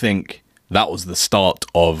 I think that was the start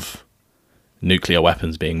of nuclear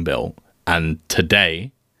weapons being built. And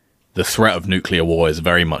today, the threat of nuclear war is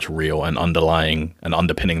very much real and underlying and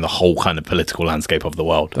underpinning the whole kind of political landscape of the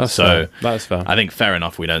world. That's fair. I think fair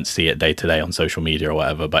enough, we don't see it day to day on social media or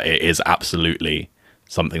whatever, but it is absolutely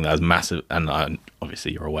something that has massive, and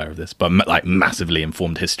obviously you're aware of this, but like massively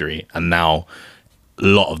informed history. And now a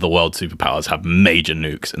lot of the world superpowers have major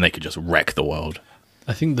nukes and they could just wreck the world.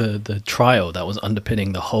 I think the trial that was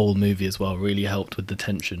underpinning the whole movie as well really helped with the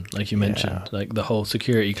tension, like you mentioned, like the whole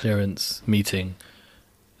security clearance meeting,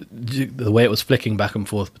 the way it was flicking back and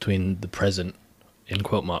forth between the present, in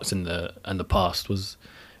quote marks, and the past was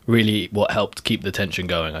really what helped keep the tension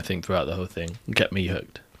going, I think, throughout the whole thing. It kept me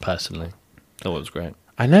hooked, personally. I thought it was great.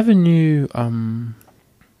 I never knew,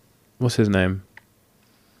 what's his name?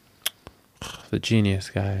 The genius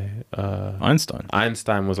guy. Einstein.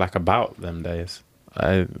 Einstein was like about them days.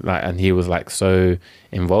 And he was like so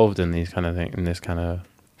involved in these kind of things, in this kind of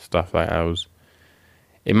stuff. Like I was,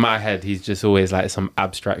 in my head, he's just always like some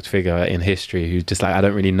abstract figure in history who just like, I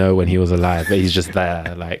don't really know when he was alive, but he's just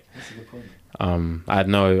there. Like, that's a good point. I had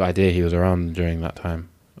no idea he was around during that time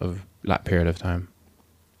of that period of time.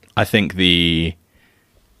 I think the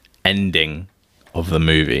ending of the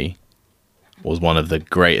movie was one of the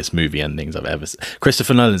greatest movie endings I've ever seen.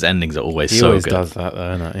 Christopher Nolan's endings are always so good. He always does that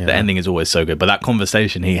though, isn't it? Yeah. The ending is always so good. But that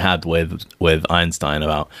conversation he had with Einstein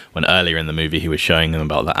about when earlier in the movie he was showing him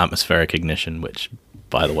about the atmospheric ignition, which,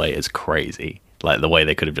 by the way, is crazy. Like the way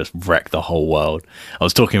they could have just wrecked the whole world. I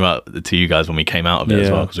was talking about it to you guys when we came out of it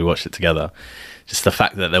as well, because we watched it together. Just the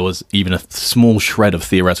fact that there was even a small shred of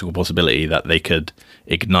theoretical possibility that they could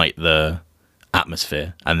ignite the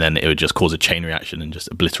atmosphere and then it would just cause a chain reaction and just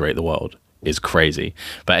obliterate the world is crazy.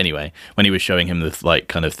 But anyway, when he was showing him the like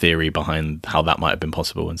kind of theory behind how that might have been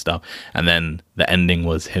possible and stuff, and then the ending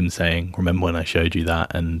was him saying, "Remember when I showed you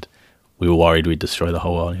that and we were worried we'd destroy the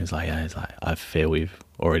whole world?" And he was like, "Yeah." He's like, "I fear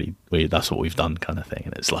that's what we've done," kind of thing.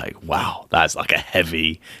 And it's like, wow, that's like a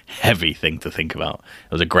heavy thing to think about.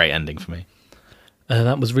 It was a great ending for me. And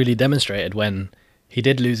that was really demonstrated when he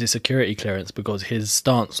did lose his security clearance, because his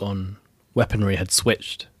stance on weaponry had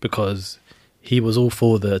switched, because he was all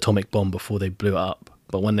for the atomic bomb before they blew it up.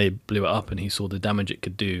 But when they blew it up and he saw the damage it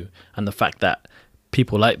could do, and the fact that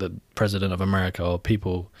people like the President of America or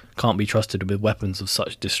people can't be trusted with weapons of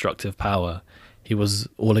such destructive power, he was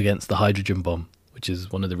all against the hydrogen bomb, which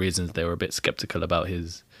is one of the reasons they were a bit skeptical about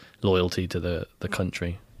his loyalty to the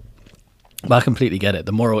country. But I completely get it.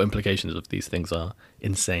 The moral implications of these things are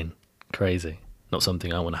insane, crazy. Not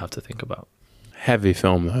something I want to have to think about. Heavy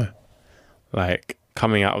film though. Like,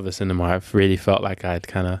 coming out of the cinema, I've really felt like I'd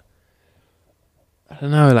kind of, I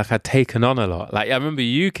don't know, like I'd taken on a lot. Like I remember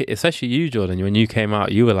you, especially you, Jordan, when you came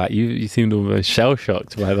out, you were like, you seemed almost shell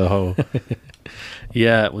shocked by the whole.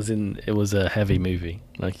 Yeah, it was a heavy movie,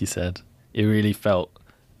 like you said. It really felt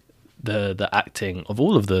the acting of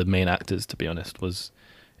all of the main actors, to be honest, was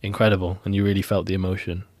incredible, and you really felt the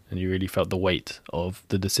emotion, and you really felt the weight of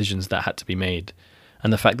the decisions that had to be made,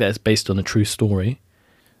 and the fact that it's based on a true story.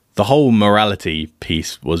 The whole morality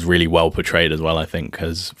piece was really well portrayed as well, I think,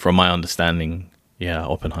 because from my understanding, yeah,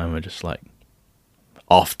 Oppenheimer just like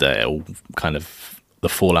after it all kind of the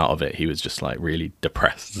fallout of it, he was just like really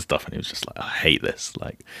depressed and stuff, and he was just like, I hate this,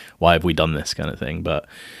 like why have we done this kind of thing. But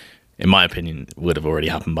in my opinion, it would have already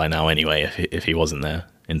happened by now anyway if he wasn't there,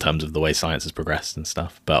 in terms of the way science has progressed and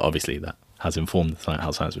stuff. But obviously that has informed how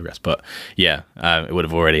science progressed. But yeah, it would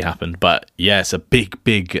have already happened. But yeah, it's a big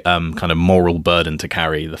kind of moral burden to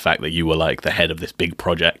carry, the fact that you were like the head of this big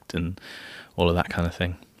project and all of that kind of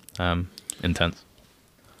thing. Intense.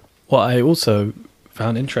 What I also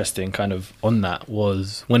found interesting kind of on that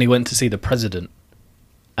was when he went to see the president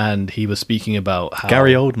and he was speaking about how...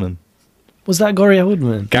 Gary Oldman. Was that Gary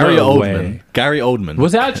Oldman? Gary No Oldman. way. Gary Oldman.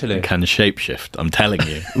 Was it actually? Can shapeshift, I'm telling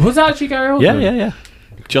you. Was that actually Gary Oldman? Yeah.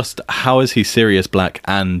 Just how is he Sirius Black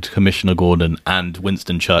and Commissioner Gordon and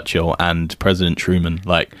Winston Churchill and President Truman?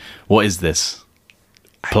 Like, what is this?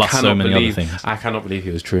 Plus so many other things. I cannot believe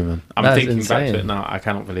he was Truman. I'm That's thinking back insane. to it now. I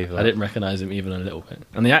cannot believe that. I didn't recognize him even a little bit.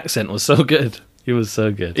 And the accent was so good. He was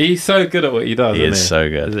so good. He's so good at what he does. He isn't is so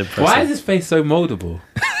good. It's Why impressive. is his face so moldable?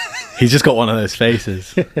 He's just got one of those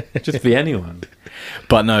faces. Just be anyone.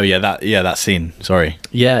 But no, that scene. Sorry.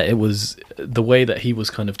 Yeah, it was the way that he was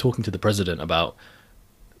kind of talking to the president about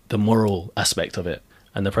the moral aspect of it.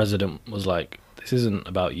 And the president was like, this isn't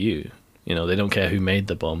about you. You know, they don't care who made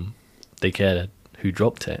the bomb. They care who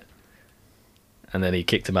dropped it. And then he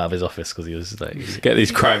kicked him out of his office because he was like... Get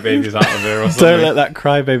these crybabies out of here or something. Don't let that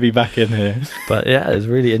crybaby back in here. But yeah, it was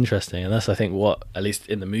really interesting. And that's, I think, what, at least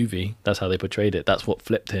in the movie, that's how they portrayed it. That's what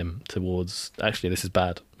flipped him towards, actually, this is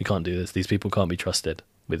bad. We can't do this. These people can't be trusted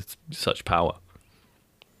with such power.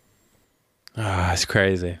 Ah, it's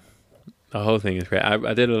crazy. The whole thing is great.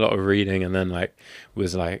 I did a lot of reading and then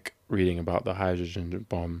was reading about the hydrogen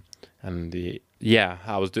bomb and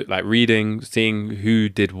I was reading, seeing who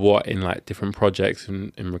did what in like different projects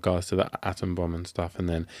in regards to the atom bomb and stuff, and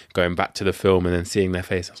then going back to the film and then seeing their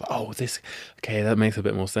face. I was like, oh, that makes a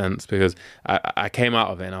bit more sense, because I came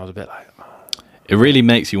out of it and I was a bit like, oh. It really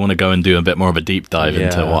makes you want to go and do a bit more of a deep dive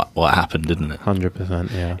into what happened, didn't it?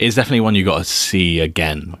 100%, yeah. It's definitely one you got to see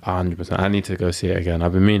again. 100%. I need to go see it again.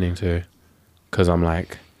 I've been meaning to, because I'm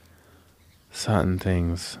like, certain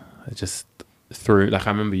things I just through. Like,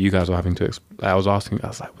 I remember you guys were having to. I was asking. I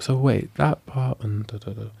was like, so wait, that part and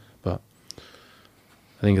But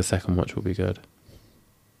I think a second watch will be good.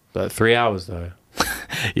 But 3 hours though.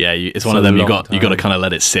 Yeah, it's one of them. You got to time. kind of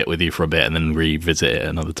let it sit with you for a bit and then revisit it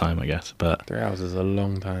another time, I guess. But 3 hours is a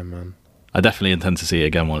long time, man. I definitely intend to see it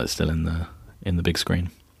again while it's still in the big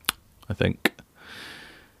screen. I think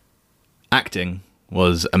acting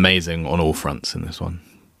was amazing on all fronts in this one.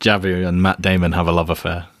 Javier and Matt Damon have a love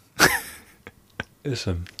affair.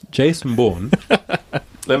 Listen, Jason Bourne.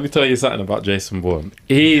 Let me tell you something about Jason Bourne.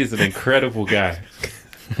 He's an incredible guy.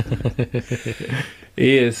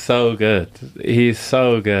 He is so good. He's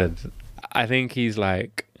so good. I think he's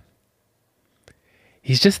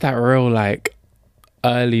just that real like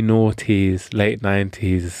early noughties, late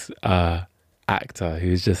 90s actor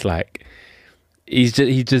who's just like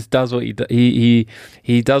he just does what he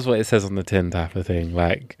does what it says on the tin type of thing.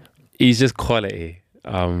 Like, he's just quality.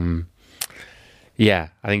 Yeah,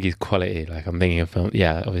 I think he's quality. Like, I'm thinking of film.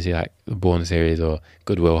 Yeah, obviously like the Bourne series or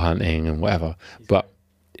Good Will Hunting and whatever. But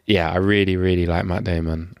yeah, I really, really like Matt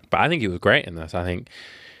Damon. But I think he was great in this. I think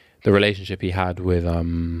the relationship he had with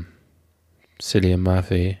Cillian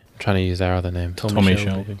Murphy, I'm trying to use their other name, Tommy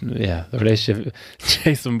Shelby. Yeah, the relationship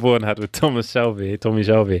Jason Bourne had with Tommy Shelby. I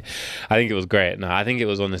think it was great. No, I think it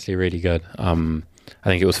was honestly really good. I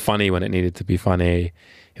think it was funny when it needed to be funny.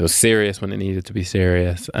 It was serious when it needed to be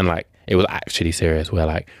serious, and like it was actually serious. Where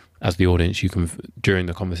like as the audience, you can during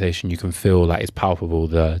the conversation you can feel like it's palpable,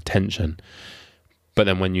 the tension. But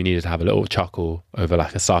then when you needed to have a little chuckle over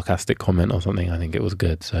like a sarcastic comment or something, I think it was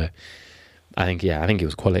good. So I think it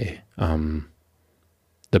was quality.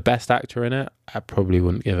 The best actor in it, I probably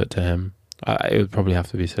wouldn't give it to him. It would probably have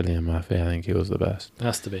to be Cillian Murphy. I think he was the best. It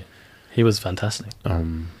has to be. He was fantastic.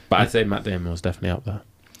 But I'd say Matt Damon was definitely up there.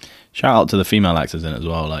 Shout out to the female actors in it as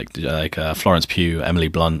well, like Florence Pugh, Emily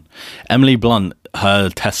Blunt. Emily Blunt, her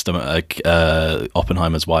testimony,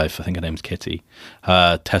 Oppenheimer's wife, I think her name's Kitty.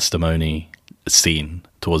 Her testimony scene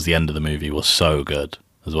towards the end of the movie was so good.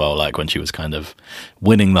 as well, like when she was kind of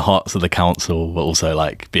winning the hearts of the council, but also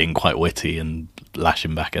like being quite witty and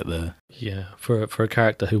lashing back at the... Yeah, for a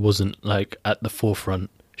character who wasn't like at the forefront,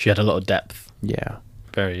 she had a lot of depth. Yeah.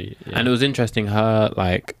 Very... Yeah. And it was interesting, her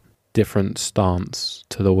like different stance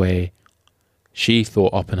to the way she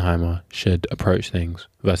thought Oppenheimer should approach things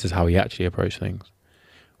versus how he actually approached things.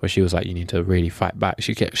 Where she was like, you need to really fight back.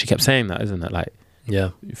 She kept saying that, isn't it? Like, yeah,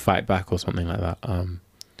 fight back or something like that.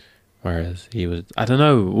 Whereas he was, I don't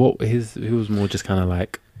know, he was more just kind of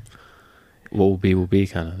like, what will be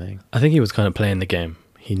kind of thing. I think he was kind of playing the game.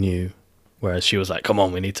 He knew. Whereas she was like, come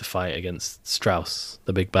on, we need to fight against Strauss,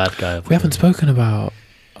 the big bad guy. We haven't spoken about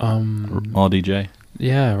RDJ.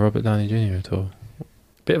 Yeah, Robert Downey Jr. at all.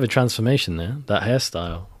 Bit of a transformation there, that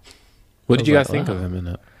hairstyle. What did you guys think of him in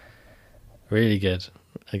it? Really good.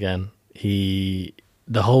 Again, the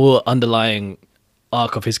whole underlying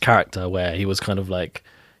arc of his character, where he was kind of like,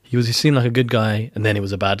 he seemed like a good guy, and then he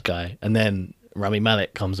was a bad guy, and then Rami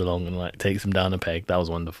Malek comes along and like takes him down a peg. That was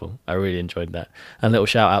wonderful. I really enjoyed that. And a little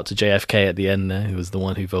shout out to JFK at the end there, who was the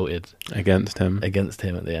one who voted against him at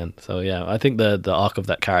the end. So yeah, I think the arc of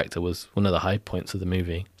that character was one of the high points of the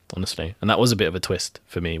movie, honestly. And that was a bit of a twist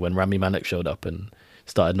for me when Rami Malek showed up and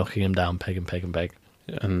started knocking him down peg and peg and peg.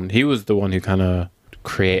 And he was the one who kind of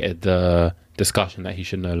created the discussion that he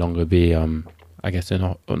should no longer be, I guess,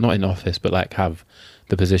 not in office, but like have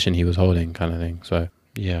the position he was holding, kind of thing. So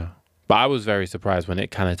yeah, but I was very surprised when it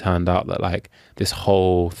kind of turned out that like this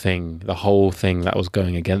whole thing, the whole thing that was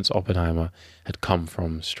going against Oppenheimer had come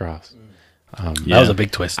from Strauss. That was a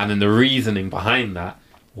big twist. And then the reasoning behind that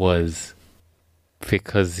was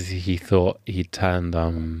because he thought he turned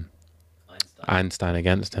Einstein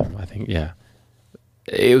against him. I think, yeah,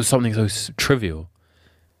 it was something so trivial.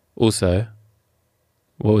 Also,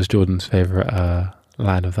 what was Jordan's favorite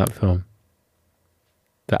line of that film?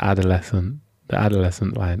 The adolescent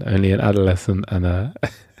line. Only an adolescent and a...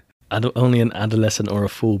 Only an adolescent or a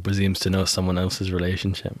fool presumes to know someone else's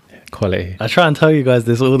relationship. Quality. I try and tell you guys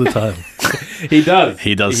this all the time. He does.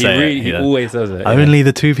 He does say really, it. He always says it. Only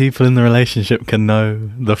the two people in the relationship can know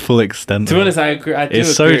the full extent. To be honest, I agree.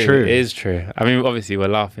 It's so true. It is true. I mean, obviously, we're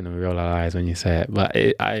laughing and we roll our eyes when you say it, but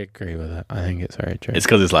I agree with it. I think it's very true. It's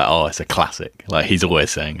because it's like, oh, it's a classic. Like, he's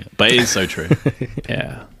always saying it. But it is so true.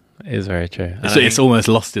 Yeah, it is very true. It's almost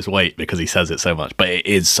lost its weight because he says it so much, but it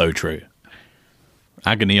is so true.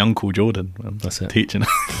 Agony Uncle Jordan. That's it. Teaching.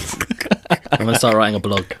 I'm going to start writing a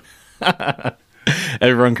blog.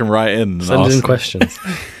 Everyone can write in. And Send ask. in questions.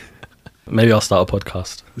 Maybe I'll start a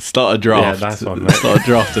podcast. Start a draft. Yeah, that's one. Mate. Start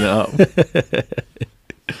drafting it up.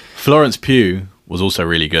 Florence Pugh was also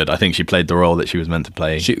really good. I think she played the role that she was meant to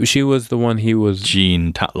play. She was the one he was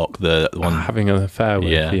Jean Tatlock, the one having an affair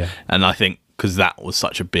with. Yeah. And I think because that was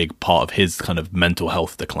such a big part of his kind of mental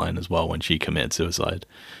health decline as well when she committed suicide.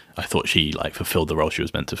 I thought she like fulfilled the role she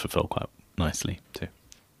was meant to fulfill quite nicely too.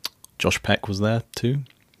 Josh Peck was there too.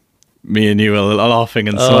 Me and you were laughing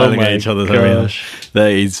and smiling at each other.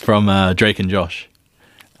 He's from Drake and Josh.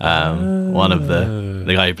 One of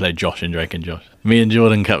the guy who played Josh in Drake and Josh. Me and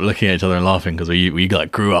Jordan kept looking at each other and laughing because we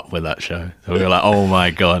like grew up with that show. So we were like, oh my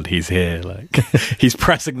god, he's here! Like he's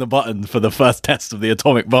pressing the button for the first test of the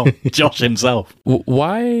atomic bomb. Josh himself.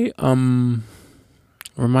 Why?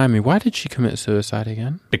 Remind me, why did she commit suicide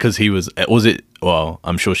again? Because well,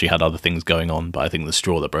 I'm sure she had other things going on, but I think the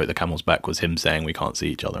straw that broke the camel's back was him saying we can't see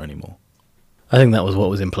each other anymore. I think that was what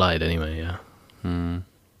was implied anyway, yeah.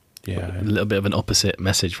 Yeah. A little bit of an opposite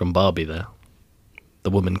message from Barbie there.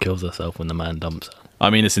 The woman kills herself when the man dumps her. I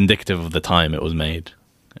mean, it's indicative of the time it was made.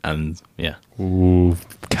 And, yeah. Ooh,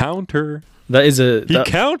 counter. That is He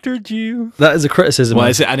countered you. That is a criticism.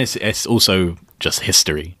 Well, it's also just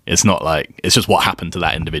history. It's not like it's just what happened to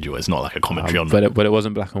that individual. It's not like a commentary on. But it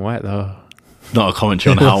wasn't black and white though. Not a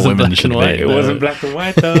commentary on how women should be. It wasn't black and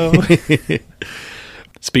white though.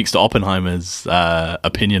 Speaks to Oppenheimer's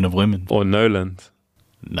opinion of women Or Nolan's.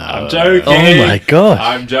 No, I'm joking. Oh my gosh.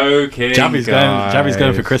 I'm joking. Javi's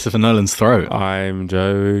going for Christopher Nolan's throat. I'm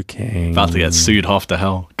joking. About to get sued half to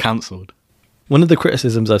hell. Cancelled. One of the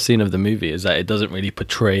criticisms I've seen of the movie is that it doesn't really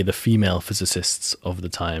portray the female physicists of the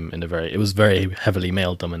time it was very heavily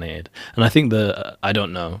male dominated. And I think I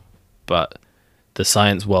don't know, but the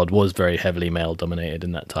science world was very heavily male dominated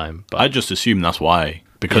in that time. But I just assumed that's why.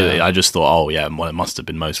 Because I just thought, well, it must have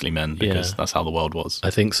been mostly men because that's how the world was. I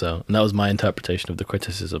think so. And that was my interpretation of the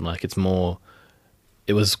criticism. Like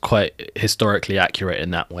it was quite historically accurate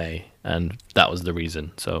in that way. And that was the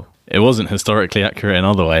reason. So it wasn't historically accurate in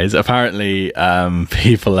other ways. Apparently,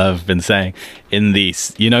 people have been saying in these,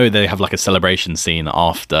 they have like a celebration scene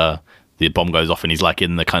after the bomb goes off and he's like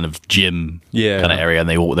in the kind of gym Yeah. kind of area, and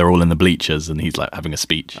they're all in the bleachers, and he's like having a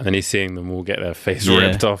speech. And he's seeing them all get their face Yeah.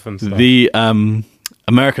 ripped off and stuff. The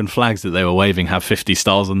American flags that they were waving have 50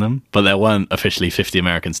 stars on them, but there weren't officially 50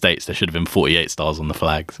 American states. There should have been 48 stars on the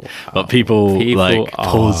flags. Wow. But people like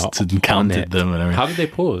paused and counted them and everything. How did they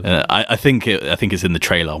pause? I think it's in the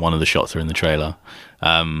trailer. One of the shots are in the trailer,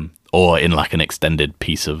 or in like an extended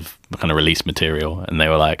piece of kind of release material. And they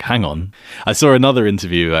were like, "Hang on." I saw another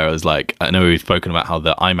interview where it was like, I know we've spoken about how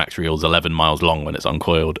the IMAX reel is 11 miles long when it's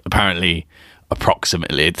uncoiled. Apparently,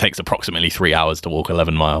 it takes approximately 3 hours to walk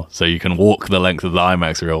 11 miles. So you can walk the length of the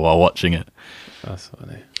IMAX reel while watching it. That's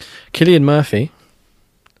funny. Cillian Murphy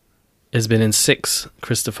has been in 6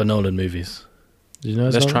 Christopher Nolan movies. Do you know?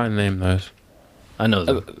 Let's try and name those. I know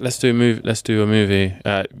them. Let's do a movie. Let's do a movie.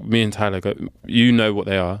 Me and Tyler go. You know what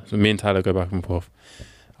they are. So me and Tyler go back and forth.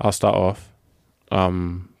 I'll start off.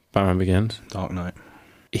 Batman Begins. Dark Knight.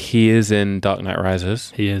 He is in Dark Knight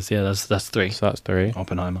Rises. He is. Yeah, that's 3. So that's 3.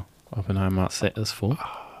 Oppenheimer. That's 4.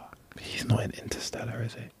 He's not in Interstellar,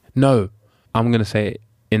 is he? No, I'm gonna say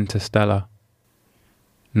Interstellar.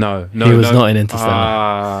 No, he was not in Interstellar.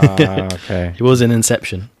 Ah, okay. He was in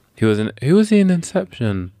Inception. Who was he in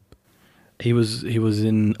Inception? He was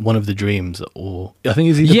in one of the dreams, or I think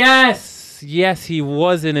he's either. Yes, he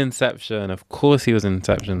was in Inception. Of course, he was in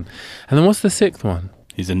Inception. And then what's the 6th one?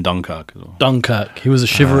 He's in Dunkirk as well. Dunkirk. He was a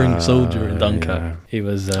shivering soldier in Dunkirk. Yeah. He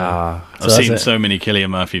was. I've seen so many Cillian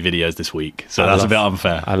Murphy videos this week, so that's a bit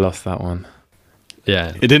unfair. I lost that one. Yeah.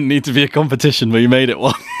 It didn't need to be a competition, but you made it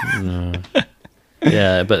one. No.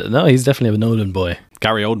 Yeah, but no, he's definitely a Nolan boy.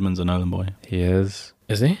 Gary Oldman's a Nolan boy. He is.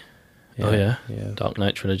 Is he? Yeah, Oh yeah. he is. Dark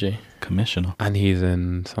Knight trilogy. Commissioner. And he's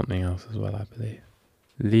in something else as well, I believe.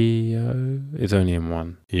 Leo is only in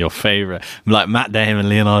one. Your favourite. Like Matt Damon,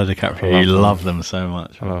 Leonardo DiCaprio. You love them so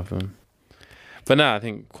much. I love them. But no, I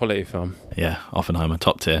think quality film. Yeah, Oppenheimer,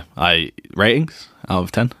 top tier. Ratings out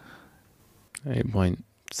of 10?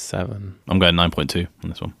 8.7. I'm going 9.2 on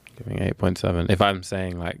this one. Giving 8.7. If I'm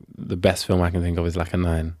saying like the best film I can think of is like a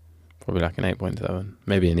 9, probably like an 8.7,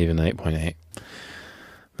 maybe even an 8.8,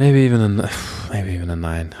 maybe even a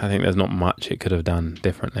 9. I think there's not much it could have done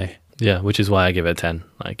differently. Yeah, which is why I give it a 10.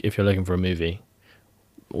 Like, if you're looking for a movie,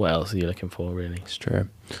 what else are you looking for, really? It's true.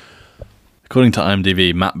 According to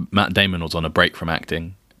IMDb, Matt Damon was on a break from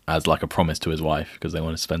acting as like a promise to his wife because they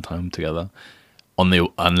wanted to spend time together.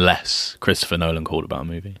 Unless Christopher Nolan called about a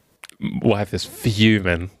movie. Wife is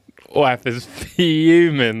fuming.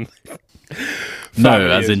 Family No,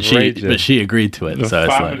 as in raging. but she agreed to it. The so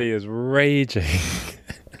family is raging.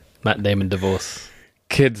 Matt Damon divorce.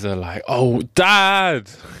 Kids are like, "Oh, Dad!"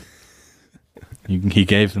 he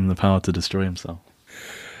gave them the power to destroy himself.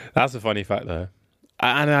 That's a funny fact, though.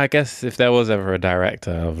 And I guess if there was ever a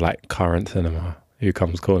director of like current cinema who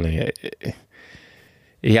comes calling it,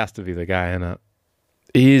 he has to be the guy, innit?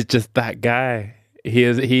 He is just that guy.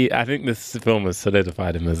 I think this film has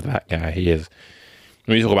solidified him as that guy. He is.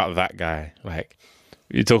 When you talk about that guy, like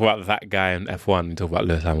you talk about that guy in F1, you talk about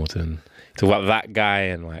Lewis Hamilton. You talk about that guy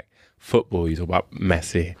in like football, you talk about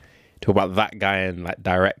Messi. You talk about that guy in like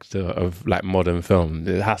director of like modern film.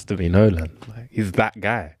 It has to be Nolan. Like he's that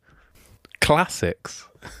guy. Classics,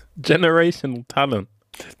 generational talent.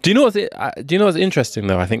 Do you know what's interesting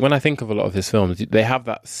though? I think when I think of a lot of his films, they have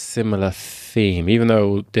that similar theme, even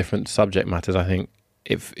though different subject matters. I think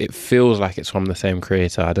it feels like it's from the same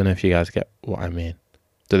creator. I don't know if you guys get what I mean.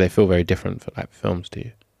 Do they feel very different for like films to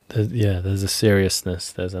you? There's a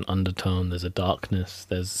seriousness, there's an undertone, there's a darkness,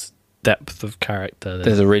 there's depth of character.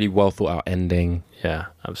 There's a really well thought out ending. Yeah,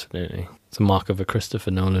 absolutely. It's a mark of a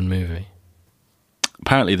Christopher Nolan movie.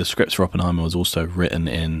 Apparently the scripts for Oppenheimer was also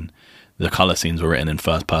written the colour scenes were written in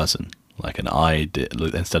first person. Like an I did,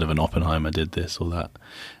 instead of an Oppenheimer did this or that,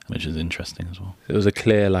 which is interesting as well. It was a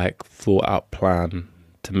clear, like, thought out plan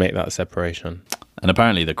to make that separation. And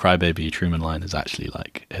apparently the Crybaby Truman line is actually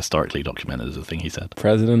like historically documented as a thing he said.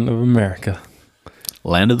 President of America.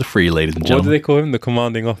 Land of the free, ladies and What gentlemen. do they call him? The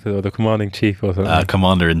commanding officer or the commanding chief or something?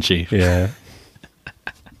 Commander-in-Chief. Yeah.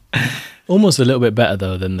 Almost a little bit better,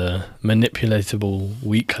 though, than the manipulatable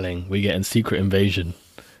weakling we get in Secret Invasion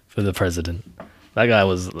for the president. That guy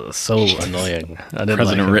was so annoying. I didn't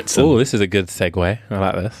President like him. Ritson. Oh, this is a good segue. I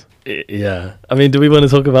like this. Yeah. I mean, do we want to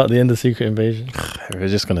talk about the end of Secret Invasion? We're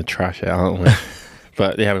just going to trash it, aren't we?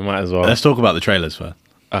 But yeah, we might as well. Let's talk about the trailers first.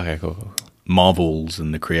 Okay, cool. Marvels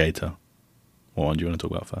and the creator. What one do you want to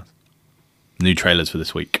talk about first? New trailers for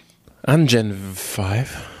this week. And Gen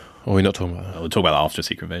 5. Or are we not talking about that? We'll talk about that after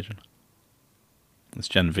Secret Invasion. It's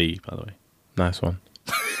Gen V, by the way. Nice one.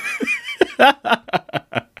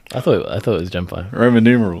 I thought it was Gen 5. Roman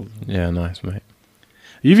numerals. Yeah, nice, mate.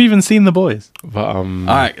 You've even seen The Boys. But All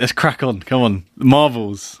right, let's crack on. Come on,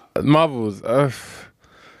 Marvels. Marvels. I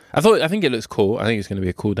think it looks cool. I think it's going to be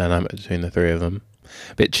a cool dynamic between the three of them.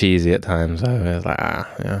 A bit cheesy at times. So it's like,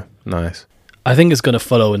 yeah, nice. I think it's going to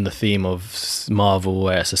follow in the theme of Marvel,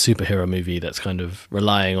 where it's a superhero movie that's kind of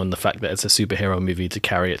relying on the fact that it's a superhero movie to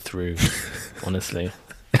carry it through. Honestly,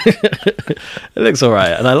 it looks all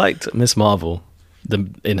right, and I liked Miss Marvel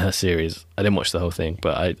in her series. I didn't watch the whole thing,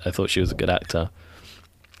 but I thought she was a good actor.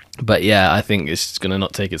 But yeah, I think it's going to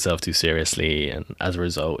not take itself too seriously, and as a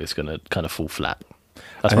result, it's going to kind of fall flat.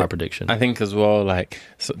 That's my prediction. I think as well, like,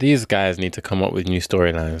 so these guys need to come up with new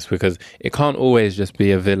storylines, because it can't always just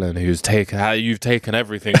be a villain who's you've taken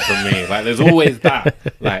everything from me. Like, there's always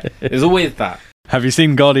that. Have you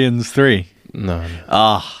seen Guardians 3? No.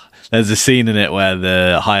 There's a scene in it where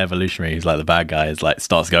the High Evolutionary, who's like the bad guy, is like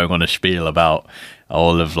starts going on a spiel about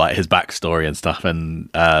all of like his backstory and stuff, and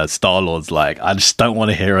Star-Lord's like, I just don't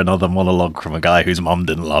want to hear another monologue from a guy whose mum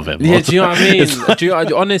didn't love him. Yeah, do you know what I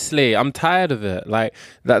mean? Honestly, I'm tired of it. Like,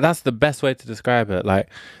 that's the best way to describe it. Like,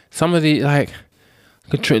 some of the, like,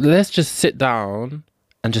 let's just sit down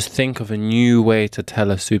and just think of a new way to tell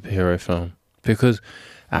a superhero film, because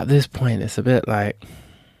at this point it's a bit like,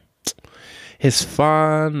 it's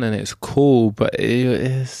fun and it's cool, but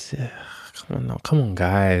it's come on,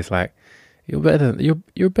 guys, like, you're better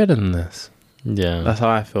than this. Yeah, that's how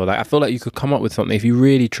I feel. Like, I feel like you could come up with something if you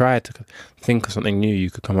really tried to think of something new.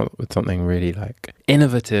 You could come up with something really like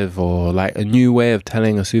innovative, or like a new way of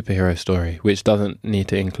telling a superhero story, which doesn't need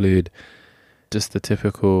to include just the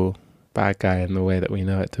typical bad guy in the way that we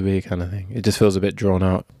know it to be, kind of thing. It just feels a bit drawn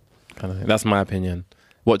out, kind of thing. That's my opinion.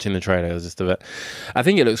 Watching the trailer is just a bit. I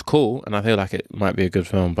think it looks cool, and I feel like it might be a good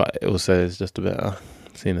film, but it also is just a bit. I've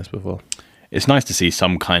seen this before. It's nice to see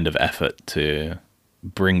some kind of effort to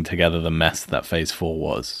bring together the mess that Phase 4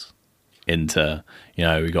 was into, you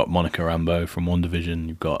know, we got Monica Rambeau from WandaVision,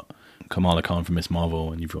 you've got Kamala Khan from Miss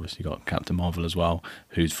Marvel, and you've obviously got Captain Marvel as well,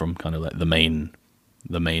 who's from kind of like the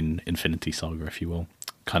main Infinity Saga, if you will,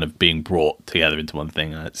 kind of being brought together into one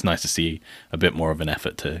thing. It's nice to see a bit more of an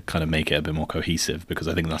effort to kind of make it a bit more cohesive, because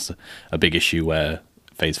I think that's a big issue where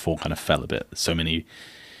Phase 4 kind of fell a bit. So many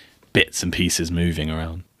bits and pieces moving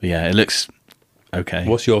around. But yeah, it looks okay.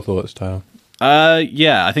 What's your thoughts, Tyler?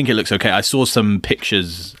 Yeah, I think it looks okay. I saw some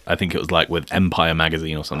pictures, I think it was like with Empire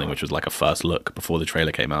magazine or something, which was like a first look before the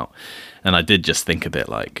trailer came out. And I did just think a bit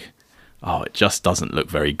like, oh, it just doesn't look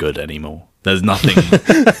very good anymore. There's nothing.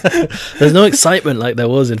 There's no excitement like there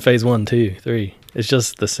was in Phase 1, 2, 3. It's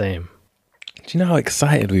just the same. Do you know how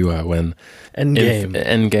excited we were when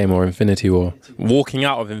Endgame or Infinity War, walking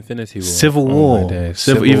out of Infinity War, Civil War,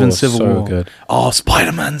 Civil War, good. Oh,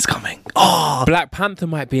 Spider-Man's coming. Oh, Black Panther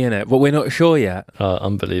might be in it, but we're not sure yet.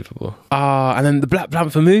 Unbelievable. And then the Black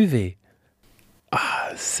Panther movie.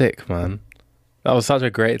 Sick, man. That was such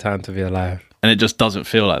a great time to be alive. And it just doesn't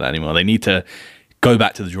feel like that anymore. They need to go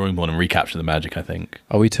back to the drawing board and recapture the magic, I think.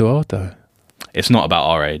 Are we too old though? It's not about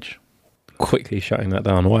our age. Quickly shutting that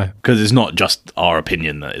down. Why? Because it's not just our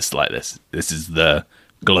opinion that it's like this. This is the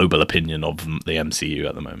global opinion of the MCU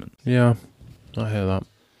at the moment. Yeah, I hear that.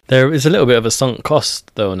 There is a little bit of a sunk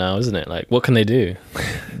cost though now, isn't it? Like, what can they do?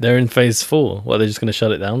 They're in Phase 4. What, they're just going to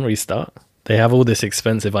shut it down, restart? They have all this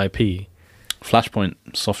expensive IP. Flashpoint,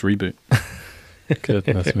 soft reboot.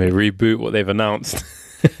 Goodness me, reboot what they've announced.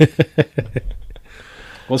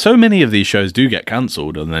 Well, so many of these shows do get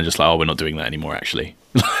cancelled, and they're just like, oh, we're not doing that anymore, actually.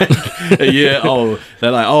 They're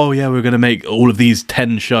like, oh, yeah, we're going to make all of these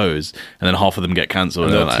 10 shows, and then half of them get cancelled.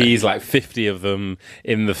 And they'll tease like 50 of them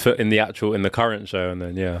in the current show, and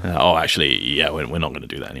then, oh, actually, yeah, we're not going to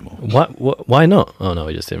do that anymore. Why not? Oh, no,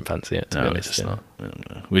 we just didn't fancy it. No, it's just not.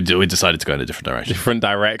 We decided to go in a different direction. Different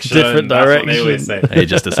direction. That's what they always say. They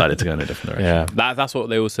just decided to go in a different direction. Yeah, that's what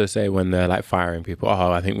they also say when they're like firing people.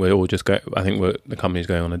 Oh, I think the company's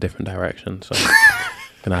going on a different direction, so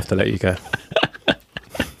gonna have to let you go.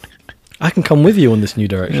 I can come with you on this new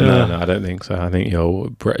direction. No, I don't think so. I think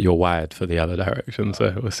you're wired for the other direction,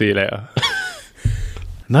 so we'll see you later.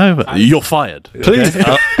 No, but you're fired. Please.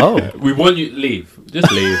 We want you to leave. Just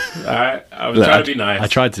leave. All right. I was trying to be nice. I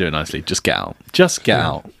tried to do it nicely. Just get out. Just get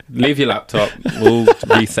out. Leave your laptop. We'll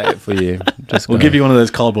reset it for you. We'll give you one of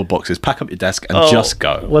those cardboard boxes. Pack up your desk and just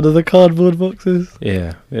go. What are the cardboard boxes?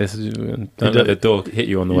 Yeah. Don't let the door hit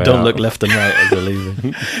you on the way out. Don't look left and right as you're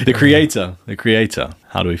leaving. The creator.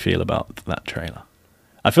 How do we feel about that trailer?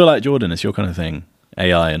 I feel like, Jordan, it's your kind of thing.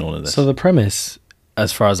 AI and all of this. So the premise,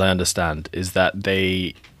 as far as I understand, is that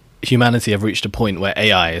humanity have reached a point where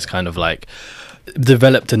AI is kind of like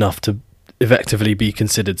developed enough to effectively be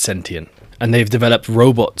considered sentient, and they've developed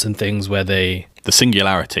robots and things where the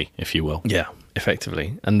singularity, if you will. Yeah,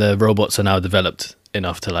 effectively, and the robots are now developed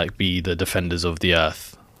enough to like be the defenders of the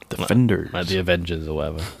Earth, Defenders, like the Avengers or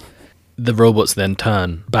whatever. The robots then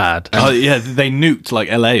turn bad. Oh yeah, they nuked like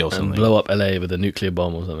LA or And something. blow up LA with a nuclear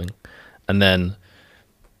bomb or something. And then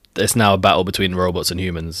it's now a battle between robots and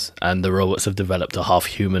humans, and the robots have developed a half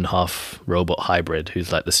human, half robot hybrid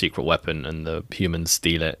who's like the secret weapon, and the humans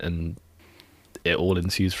steal it, and it all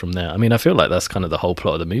ensues from there. I mean, I feel like that's kind of the whole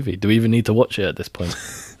plot of the movie. Do we even need to watch it at this point?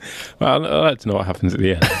 Well, I'd like to know what happens at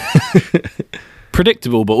the end.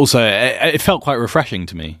 Predictable, but also it felt quite refreshing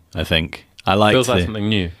to me. I think I liked Feels like it. something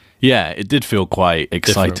new. Yeah, it did feel quite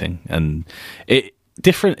exciting and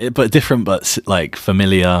different, but like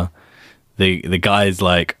familiar. The guys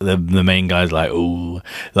like the main guys like, ooh,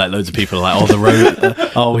 like loads of people are like, oh, the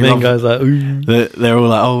robot. Oh, The main guy's like, ooh. they're all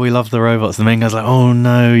like, oh, we love the robots. The main guy's like, oh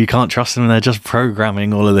no, you can't trust them. They're just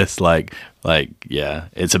programming. All of this, like yeah,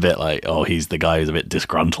 it's a bit like, oh, he's the guy who's a bit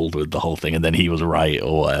disgruntled with the whole thing, and then he was right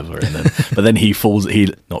or whatever, and then but then he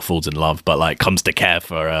not falls in love, but like comes to care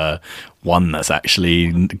for one that's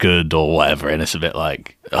actually good or whatever, and it's a bit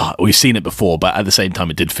like, oh, we've seen it before, but at the same time,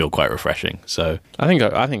 it did feel quite refreshing. So I think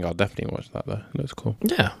I'll definitely watch that though. It looks cool.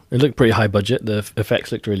 Yeah, it looked pretty high budget. The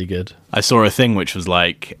effects looked really good. I saw a thing which was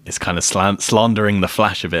like, it's kind of slandering the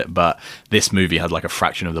Flash a bit, but this movie had like a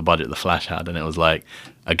fraction of the budget the Flash had, and it was like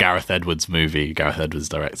a Gareth Edwards movie. Gareth Edwards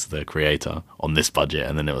directs, the creator, on this budget,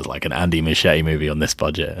 and then it was like an Andy Muschietti movie on this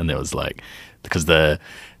budget, and it was like, because the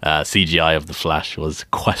CGI of the Flash was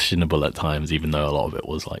questionable at times, even though a lot of it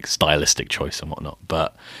was like stylistic choice and whatnot.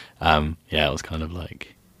 But yeah, it was kind of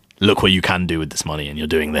like, look what you can do with this money, and you're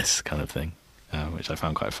doing this kind of thing, which I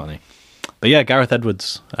found quite funny. But yeah, Gareth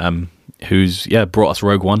Edwards, who's brought us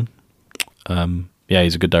Rogue One. Yeah,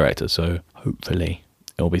 he's a good director, so hopefully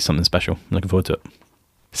it'll be something special. I'm looking forward to it.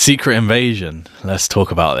 Secret Invasion. Let's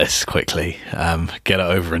talk about this quickly. Get it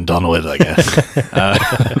over and done with, I guess.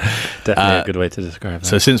 Definitely a good way to describe that.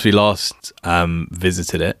 So since we last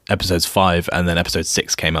visited it, episodes 5 and then episode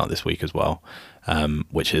 6 came out this week as well,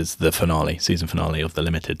 which is the finale, season finale of the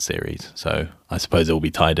limited series. So I suppose it will be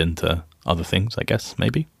tied into other things, I guess,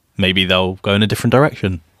 maybe. Maybe they'll go in a different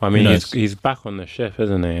direction. I mean, he's back on the ship,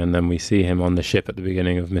 isn't he? And then we see him on the ship at the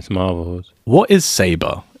beginning of Miss Marvel's. What is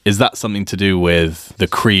Saber? Is that something to do with the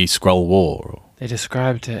Kree-Skrull War? They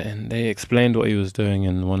described it and they explained what he was doing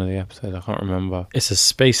in one of the episodes. I can't remember. It's a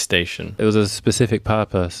space station. It was a specific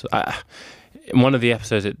purpose. In one of the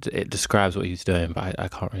episodes, it describes what he's doing, but I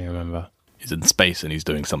can't really remember. He's in space and he's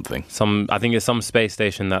doing something. I think it's some space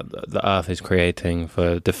station that the Earth is creating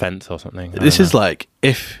for defense or something. This is like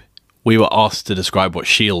if we were asked to describe what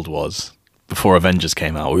S.H.I.E.L.D. was before Avengers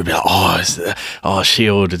came out, we'd be like, oh,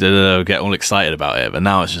 S.H.I.E.L.D., get all excited about it. But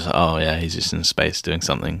now it's just, oh yeah, he's just in space doing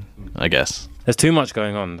something, I guess. There's too much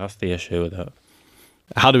going on. That's the issue with it.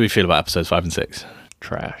 How do we feel about episodes 5 and 6?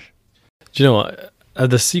 Trash. Do you know what?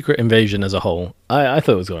 The Secret Invasion as a whole, I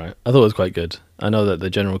thought it was alright. I thought it was quite good. I know that the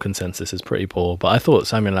general consensus is pretty poor, but I thought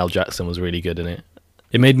Samuel L. Jackson was really good in it.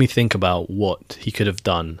 It made me think about what he could have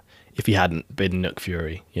done if he hadn't been Nick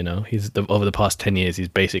Fury. You know, over the past 10 years, he's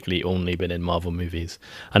basically only been in Marvel movies.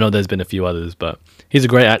 I know there's been a few others, but he's a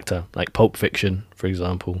great actor, like Pulp Fiction, for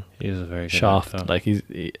example. He's a very good Shaft, actor. like he's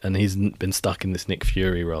been stuck in this Nick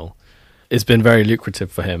Fury role. It's been very lucrative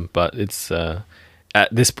for him, but it's at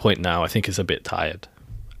this point now, I think it's a bit tired.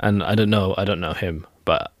 And I don't know him,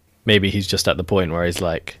 but maybe he's just at the point where he's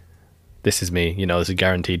like, this is me, you know, it's a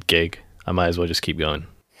guaranteed gig. I might as well just keep going.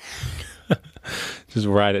 Just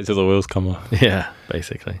ride it till the wheels come off. Yeah,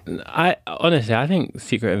 basically. I think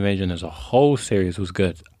Secret Invasion as a whole series was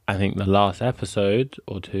good. I think the last episode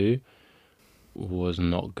or two was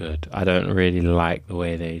not good. I don't really like the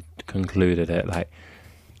way they concluded it, like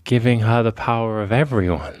giving her the power of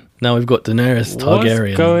everyone. Now we've got Daenerys Targaryen.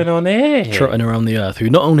 What's going on here? Trotting around the earth, who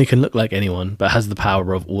not only can look like anyone, but has the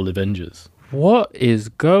power of all Avengers. What is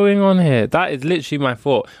going on here? That is literally my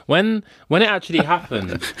thought. When it actually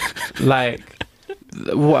happened, like,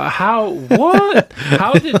 how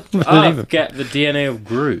did Earth get the DNA of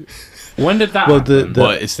Groot? When did that happen?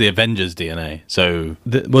 Well, it's the Avengers DNA. So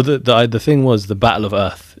the thing was the Battle of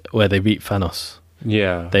Earth, where they beat Thanos.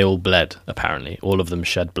 Yeah. They all bled, apparently. All of them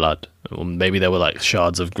shed blood. Or maybe there were like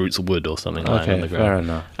shards of Groot's wood or something lying on the ground. Fair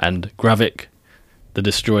enough. And Gravik, the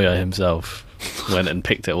Destroyer himself, went and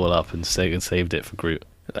picked it all up and saved it for Groot.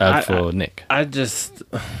 For Nick. I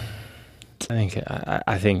think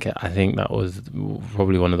that was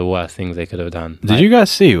probably one of the worst things they could have done. Did you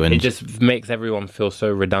guys see when it just makes everyone feel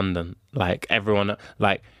so redundant? Like everyone,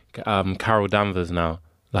 like Carol Danvers now,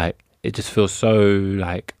 like it just feels so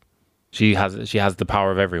like She has the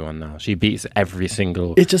power of everyone now. She beats every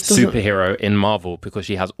single It just doesn't- superhero in Marvel because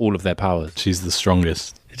she has all of their powers. She's the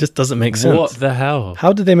strongest. It just doesn't make sense. What the hell?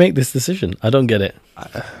 How did they make this decision? I don't get it.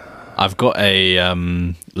 I've got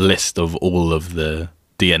a list of all of the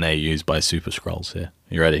DNA used by Super Skrulls here.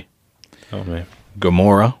 You ready? Oh man.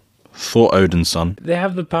 Gamora, Thor Odin's son. They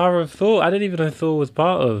have the power of Thor. I didn't even know Thor was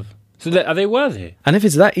part of. So are they worthy? And if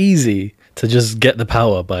it's that easy to just get the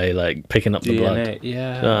power by like picking up the blood, DNA,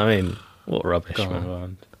 yeah. you know what I mean, what rubbish, Go man.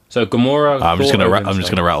 on. So Gamora. I'm just Thor, gonna Odin's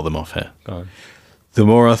son. rattle them off here. Go on.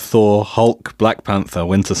 Gamora, Thor, Hulk, Black Panther,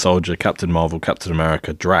 Winter Soldier, Captain Marvel, Captain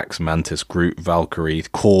America, Drax, Mantis, Groot, Valkyrie,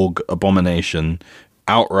 Korg, Abomination,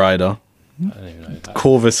 Outrider, I don't even know that.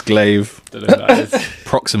 Corvus Glaive, Don't know who that is.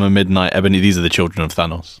 Proxima Midnight, Ebony. These are the children of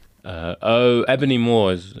Thanos. Ebony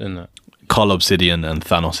Moore is in that. Carl Obsidian and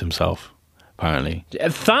Thanos himself, apparently.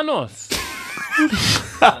 Thanos.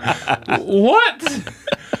 What?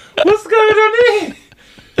 What's going on here?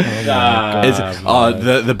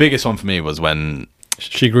 The biggest one for me was when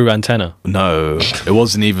She grew antenna. no, it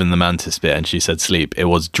wasn't even the Mantis bit, and she said sleep. It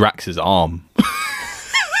was Drax's arm.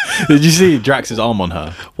 Did you see Drax's arm on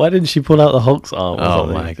her? Why didn't she pull out the Hulk's arm? Or Oh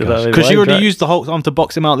something? my Did gosh! that- Because she why already Drax- used the Hulk's arm to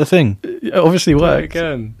box him out the thing. It obviously worked.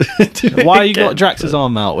 Again. Why you got Drax's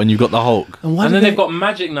arm out when you've got the Hulk? And, why And did then they- they've got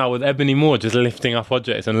magic now with Ebony Moore just lifting up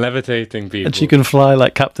objects and levitating people. and she can fly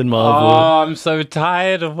like Captain Marvel. Oh, I'm so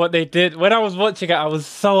tired of what they did. When I was watching it, I was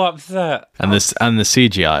so upset. And the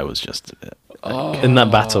CGI was just In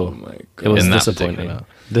that battle, Oh my it god. was In that disappointing. particular-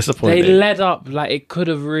 They Disappointing. led up like it could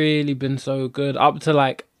have really been so good up to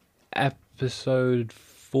like episode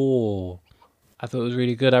 4. I thought it was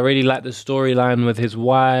really good. I really liked the storyline with his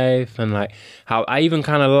wife and like how I even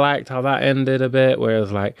kind of liked how that ended a bit, where it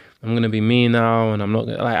was like I'm gonna be me now and I'm not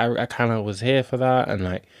gonna, like I kind of was here for that. And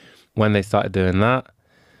like when they started doing that,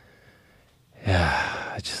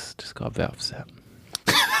 yeah, I just got a bit upset.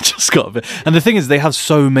 just got a bit. And the thing is, they have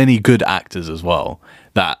so many good actors as well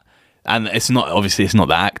that, and it's not obviously it's not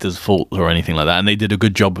the actor's fault or anything like that. And they did a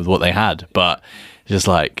good job with what they had, but just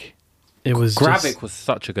like It was Gravik just- was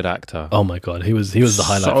such a good actor. Oh my god, he was the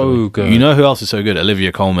highlight. for me. So good. you know who else is so good?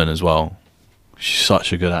 Olivia Colman as well. She's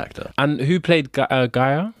such a good actor. And who played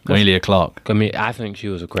Gaia? Amelia Clarke, I mean, I think she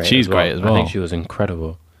was a great. She's great as well. I think she was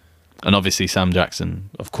incredible. and obviously Sam Jackson,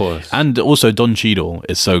 Of course. and also Don Cheadle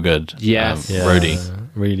is so good. Yes. Yeah, Rhodey.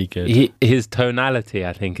 really good. His tonality,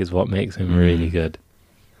 I think, is what makes him really good.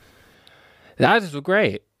 The actors were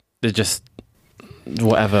great. They're just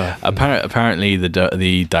whatever. Apparently, the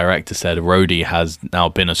director said Rhodey has now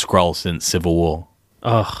been a Skrull since Civil War.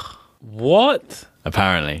 Ugh. What?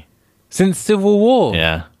 Apparently, Since Civil War?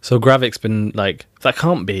 yeah. So Gravik's been like, that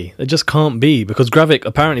can't be. It just can't be, because Gravik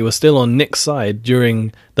apparently was still on Nick's side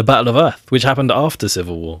during the Battle of Earth, which happened after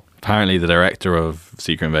Civil War. Apparently, the director of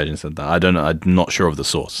Secret Invasion said that. I don't know. I'm not sure of the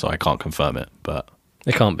source, so I can't confirm it. But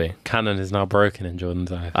It can't be. Canon is now broken in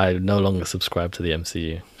Jordan's eyes. I no longer subscribe to the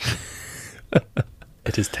MCU.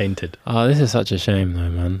 It is tainted. Oh, this is such a shame, though,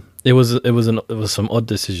 man. It was some odd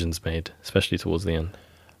decisions made, especially towards the end.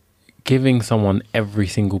 Giving someone every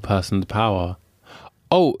single person's power.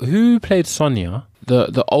 Oh, who played Sonya?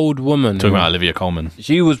 The old woman. talking about Olivia Colman,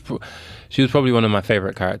 She was probably one of my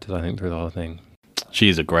favorite characters, I think, through the whole thing.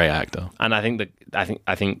 she's a great actor. And I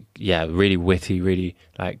think yeah, really witty, really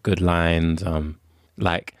like good lines,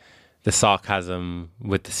 like the sarcasm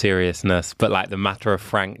with the seriousness, but like the matter of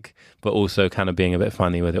frank, but also kind of being a bit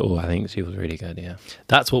funny with it all. I think she was really good. Yeah,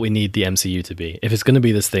 That's what we need the MCU to be. If it's going to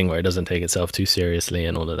be this thing where it doesn't take itself too seriously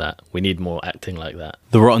and all of that, we need more acting like that.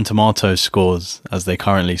 The Rotten Tomatoes scores as they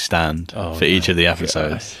currently stand Oh for each my of the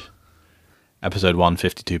episodes. gosh. Episode 1,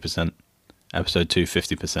 52%. Episode 2,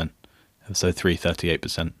 50%. Episode 3,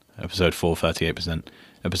 38%. Episode 4, 38%.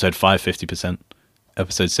 Episode 5, 50%.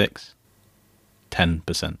 Episode 6,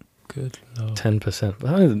 10%. good. Lord.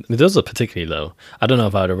 10%. Those are particularly low. I don't know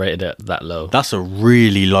if I would have rated it that low. That's a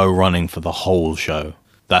really low running for the whole show.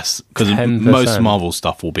 That's because 10%. most Marvel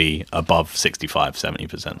stuff will be above 65,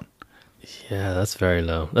 70%. Yeah, that's very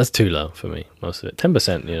low. That's too low for me, most of it.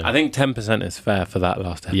 10%, you know. I think 10% is fair for that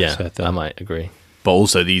last episode. yeah, though. I might agree. But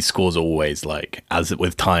also these scores are always like, as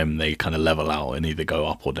with time, they kind of level out and either go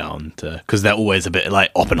up or down to, because they're always a bit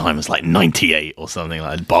like Oppenheimer's like 98 or something,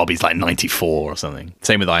 like Barbie's like 94 or something.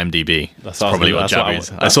 Same with IMDb. That's probably what Javi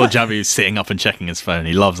is. I saw Javi sitting up and checking his phone.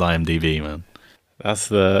 He loves IMDb, man. That's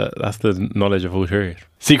the knowledge of all truth.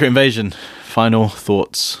 Secret Invasion. Final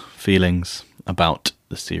thoughts, feelings about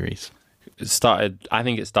the series. I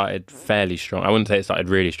think it started fairly strong. I wouldn't say it started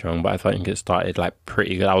really strong, but I think it started like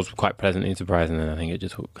pretty good. I was quite pleasantly surprised, and then I think it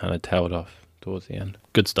just kind of tailed off towards the end.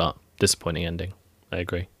 Good start. Disappointing ending. I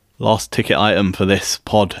agree. last ticket item for this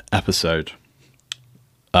pod episode.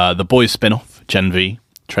 The Boys spin-off, Gen V,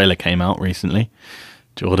 trailer came out recently.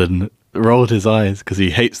 Jordan rolled his eyes because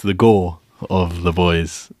he hates the gore of the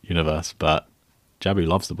Boys universe, but Jabu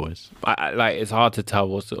loves the Boys. Like, it's hard to tell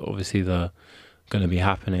what's obviously going to be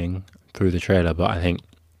happening through the trailer, but I think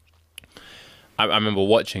I remember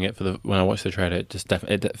watching it when I watched the trailer. It just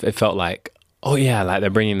it felt like, oh yeah, like they're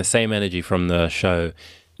bringing the same energy from the show,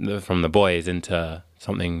 from the Boys, into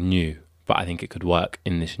something new. But I think it could work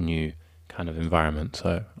in this new kind of environment,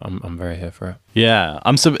 so I'm very here for it. Yeah,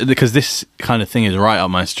 because this kind of thing is right up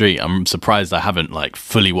my street. I'm surprised I haven't like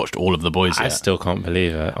fully watched all of the Boys yet. I still can't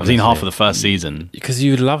believe it. I've seen half of the first season because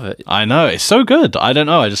you'd love it. I know, it's so good. I don't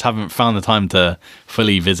know, I just haven't found the time to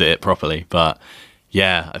fully visit it properly. But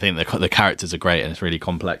yeah, I think the characters are great and it's really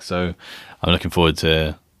complex. So I'm looking forward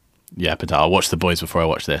to. Yeah, but I'll watch the Boys before I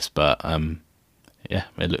watch this. But yeah,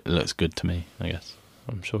 it looks good to me, I guess.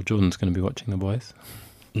 I'm sure Jordan's going to be watching the Boys.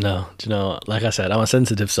 No, do you know what? Like I said, I'm a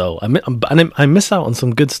sensitive soul. I miss out on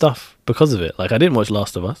some good stuff because of it. Like, I didn't watch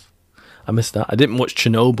Last of Us. I missed that. I didn't watch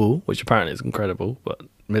Chernobyl, which apparently is incredible, but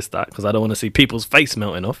missed that because I don't want to see people's face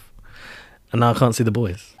melting off. And now I can't see the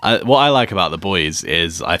Boys. What I like about the Boys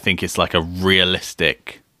is I think it's like a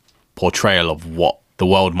realistic portrayal of what the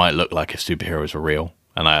world might look like if superheroes were real.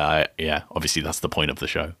 And I obviously that's the point of the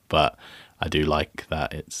show, but I do like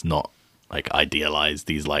that it's not like idealized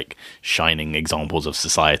these like shining examples of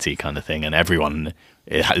society kind of thing, and everyone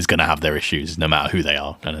is going to have their issues no matter who they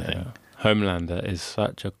are kind of thing. Homelander is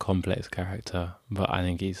such a complex character, but I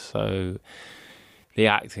think the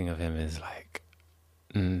acting of him is like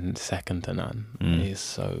second to none. He's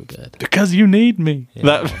so good. Because you need me.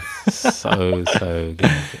 Yeah, so good.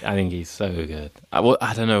 I think he's so good.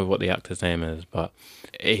 I don't know what the actor's name is, but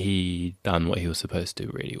he done what he was supposed to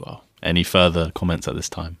really well. Any further comments at this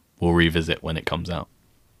time? We'll revisit when it comes out.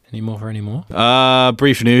 Any more?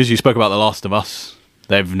 Brief news. You spoke about The Last of Us.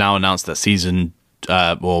 They've now announced that season,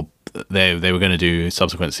 they were going to do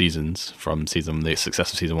subsequent seasons from the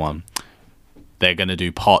success of season 1. They're going to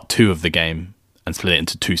do part 2 of the game and split it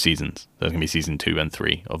into 2 seasons. There's going to be season 2 and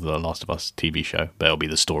 3 of The Last of Us TV show, but it'll be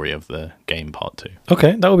the story of the game part 2.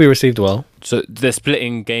 Okay, that will be received well. So they're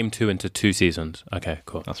splitting game 2 into 2 seasons. Okay,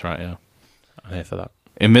 cool. That's right, yeah. I'm here for that.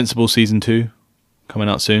 Invincible season 2 coming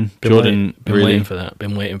out soon. Been waiting for that.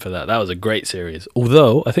 That was a great series.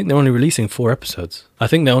 Although I think they're only releasing 4 episodes.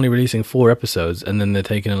 And then they're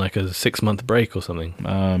taking like a 6-month break or something.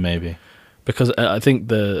 Maybe. Because I think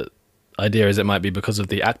the idea is it might be because of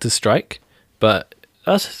the actors' strike. But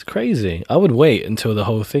that's crazy. I would wait until the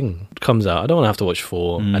whole thing comes out. I don't want to have to watch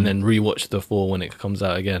 4 and then rewatch the 4 when it comes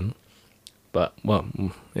out again. But, well,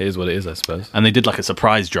 it is what it is, I suppose. And they did like a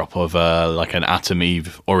surprise drop of like an Atom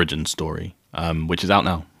Eve origin story, which is out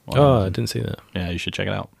now. I didn't see that. Yeah, you should check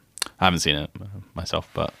it out. I haven't seen it myself,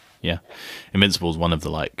 but yeah. Invincible is one of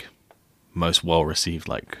the like most well-received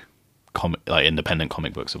like independent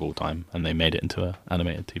comic books of all time, and they made it into an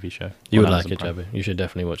animated TV show. You would like it, Jabu. You should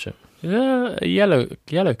definitely watch it. Yeah, a yellow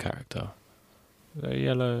character. A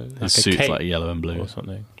yellow. His suit's like yellow and blue or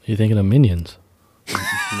something. You're thinking of Minions?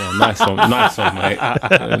 No, nice one, mate.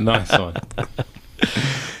 Nice one.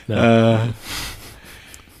 No.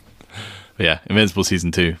 But yeah, Invincible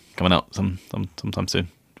season 2 coming out sometime soon.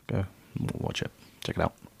 Go watch it, check it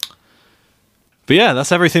out. But yeah,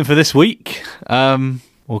 that's everything for this week.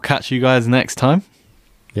 We'll catch you guys next time.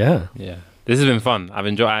 Yeah. This has been fun. I've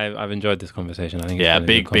enjoyed this conversation. I think. Yeah,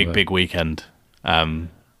 big weekend.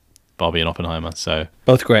 Barbie and Oppenheimer. So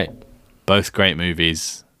both great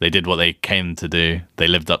movies. They did what they came to do. They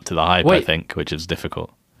lived up to the hype, I think, which is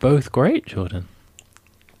difficult. Both great, Jordan.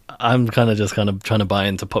 I'm kind of trying to buy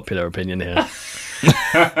into popular opinion here.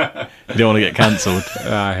 You don't want to get cancelled.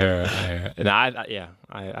 I hear it. No,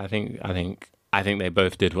 I think they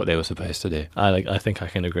both did what they were supposed to do. I think I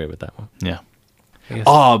can agree with that one. Yeah.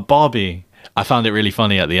 Barbie. I found it really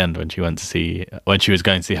funny at the end when she was going to see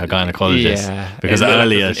her gynecologist, because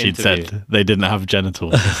earlier she'd said they didn't have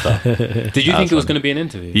genitals and stuff. Did you think it was going to be an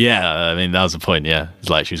interview? Yeah, I mean that was the point. Yeah, it's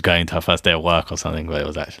like she was going to her first day of work or something,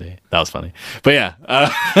 but that was funny. But yeah,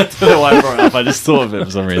 I don't know why I brought it up. I just thought of it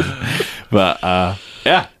for some reason. But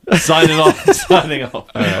yeah, signing off.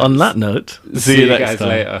 On that note, see you next guys time.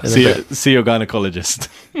 later. See your gynecologist.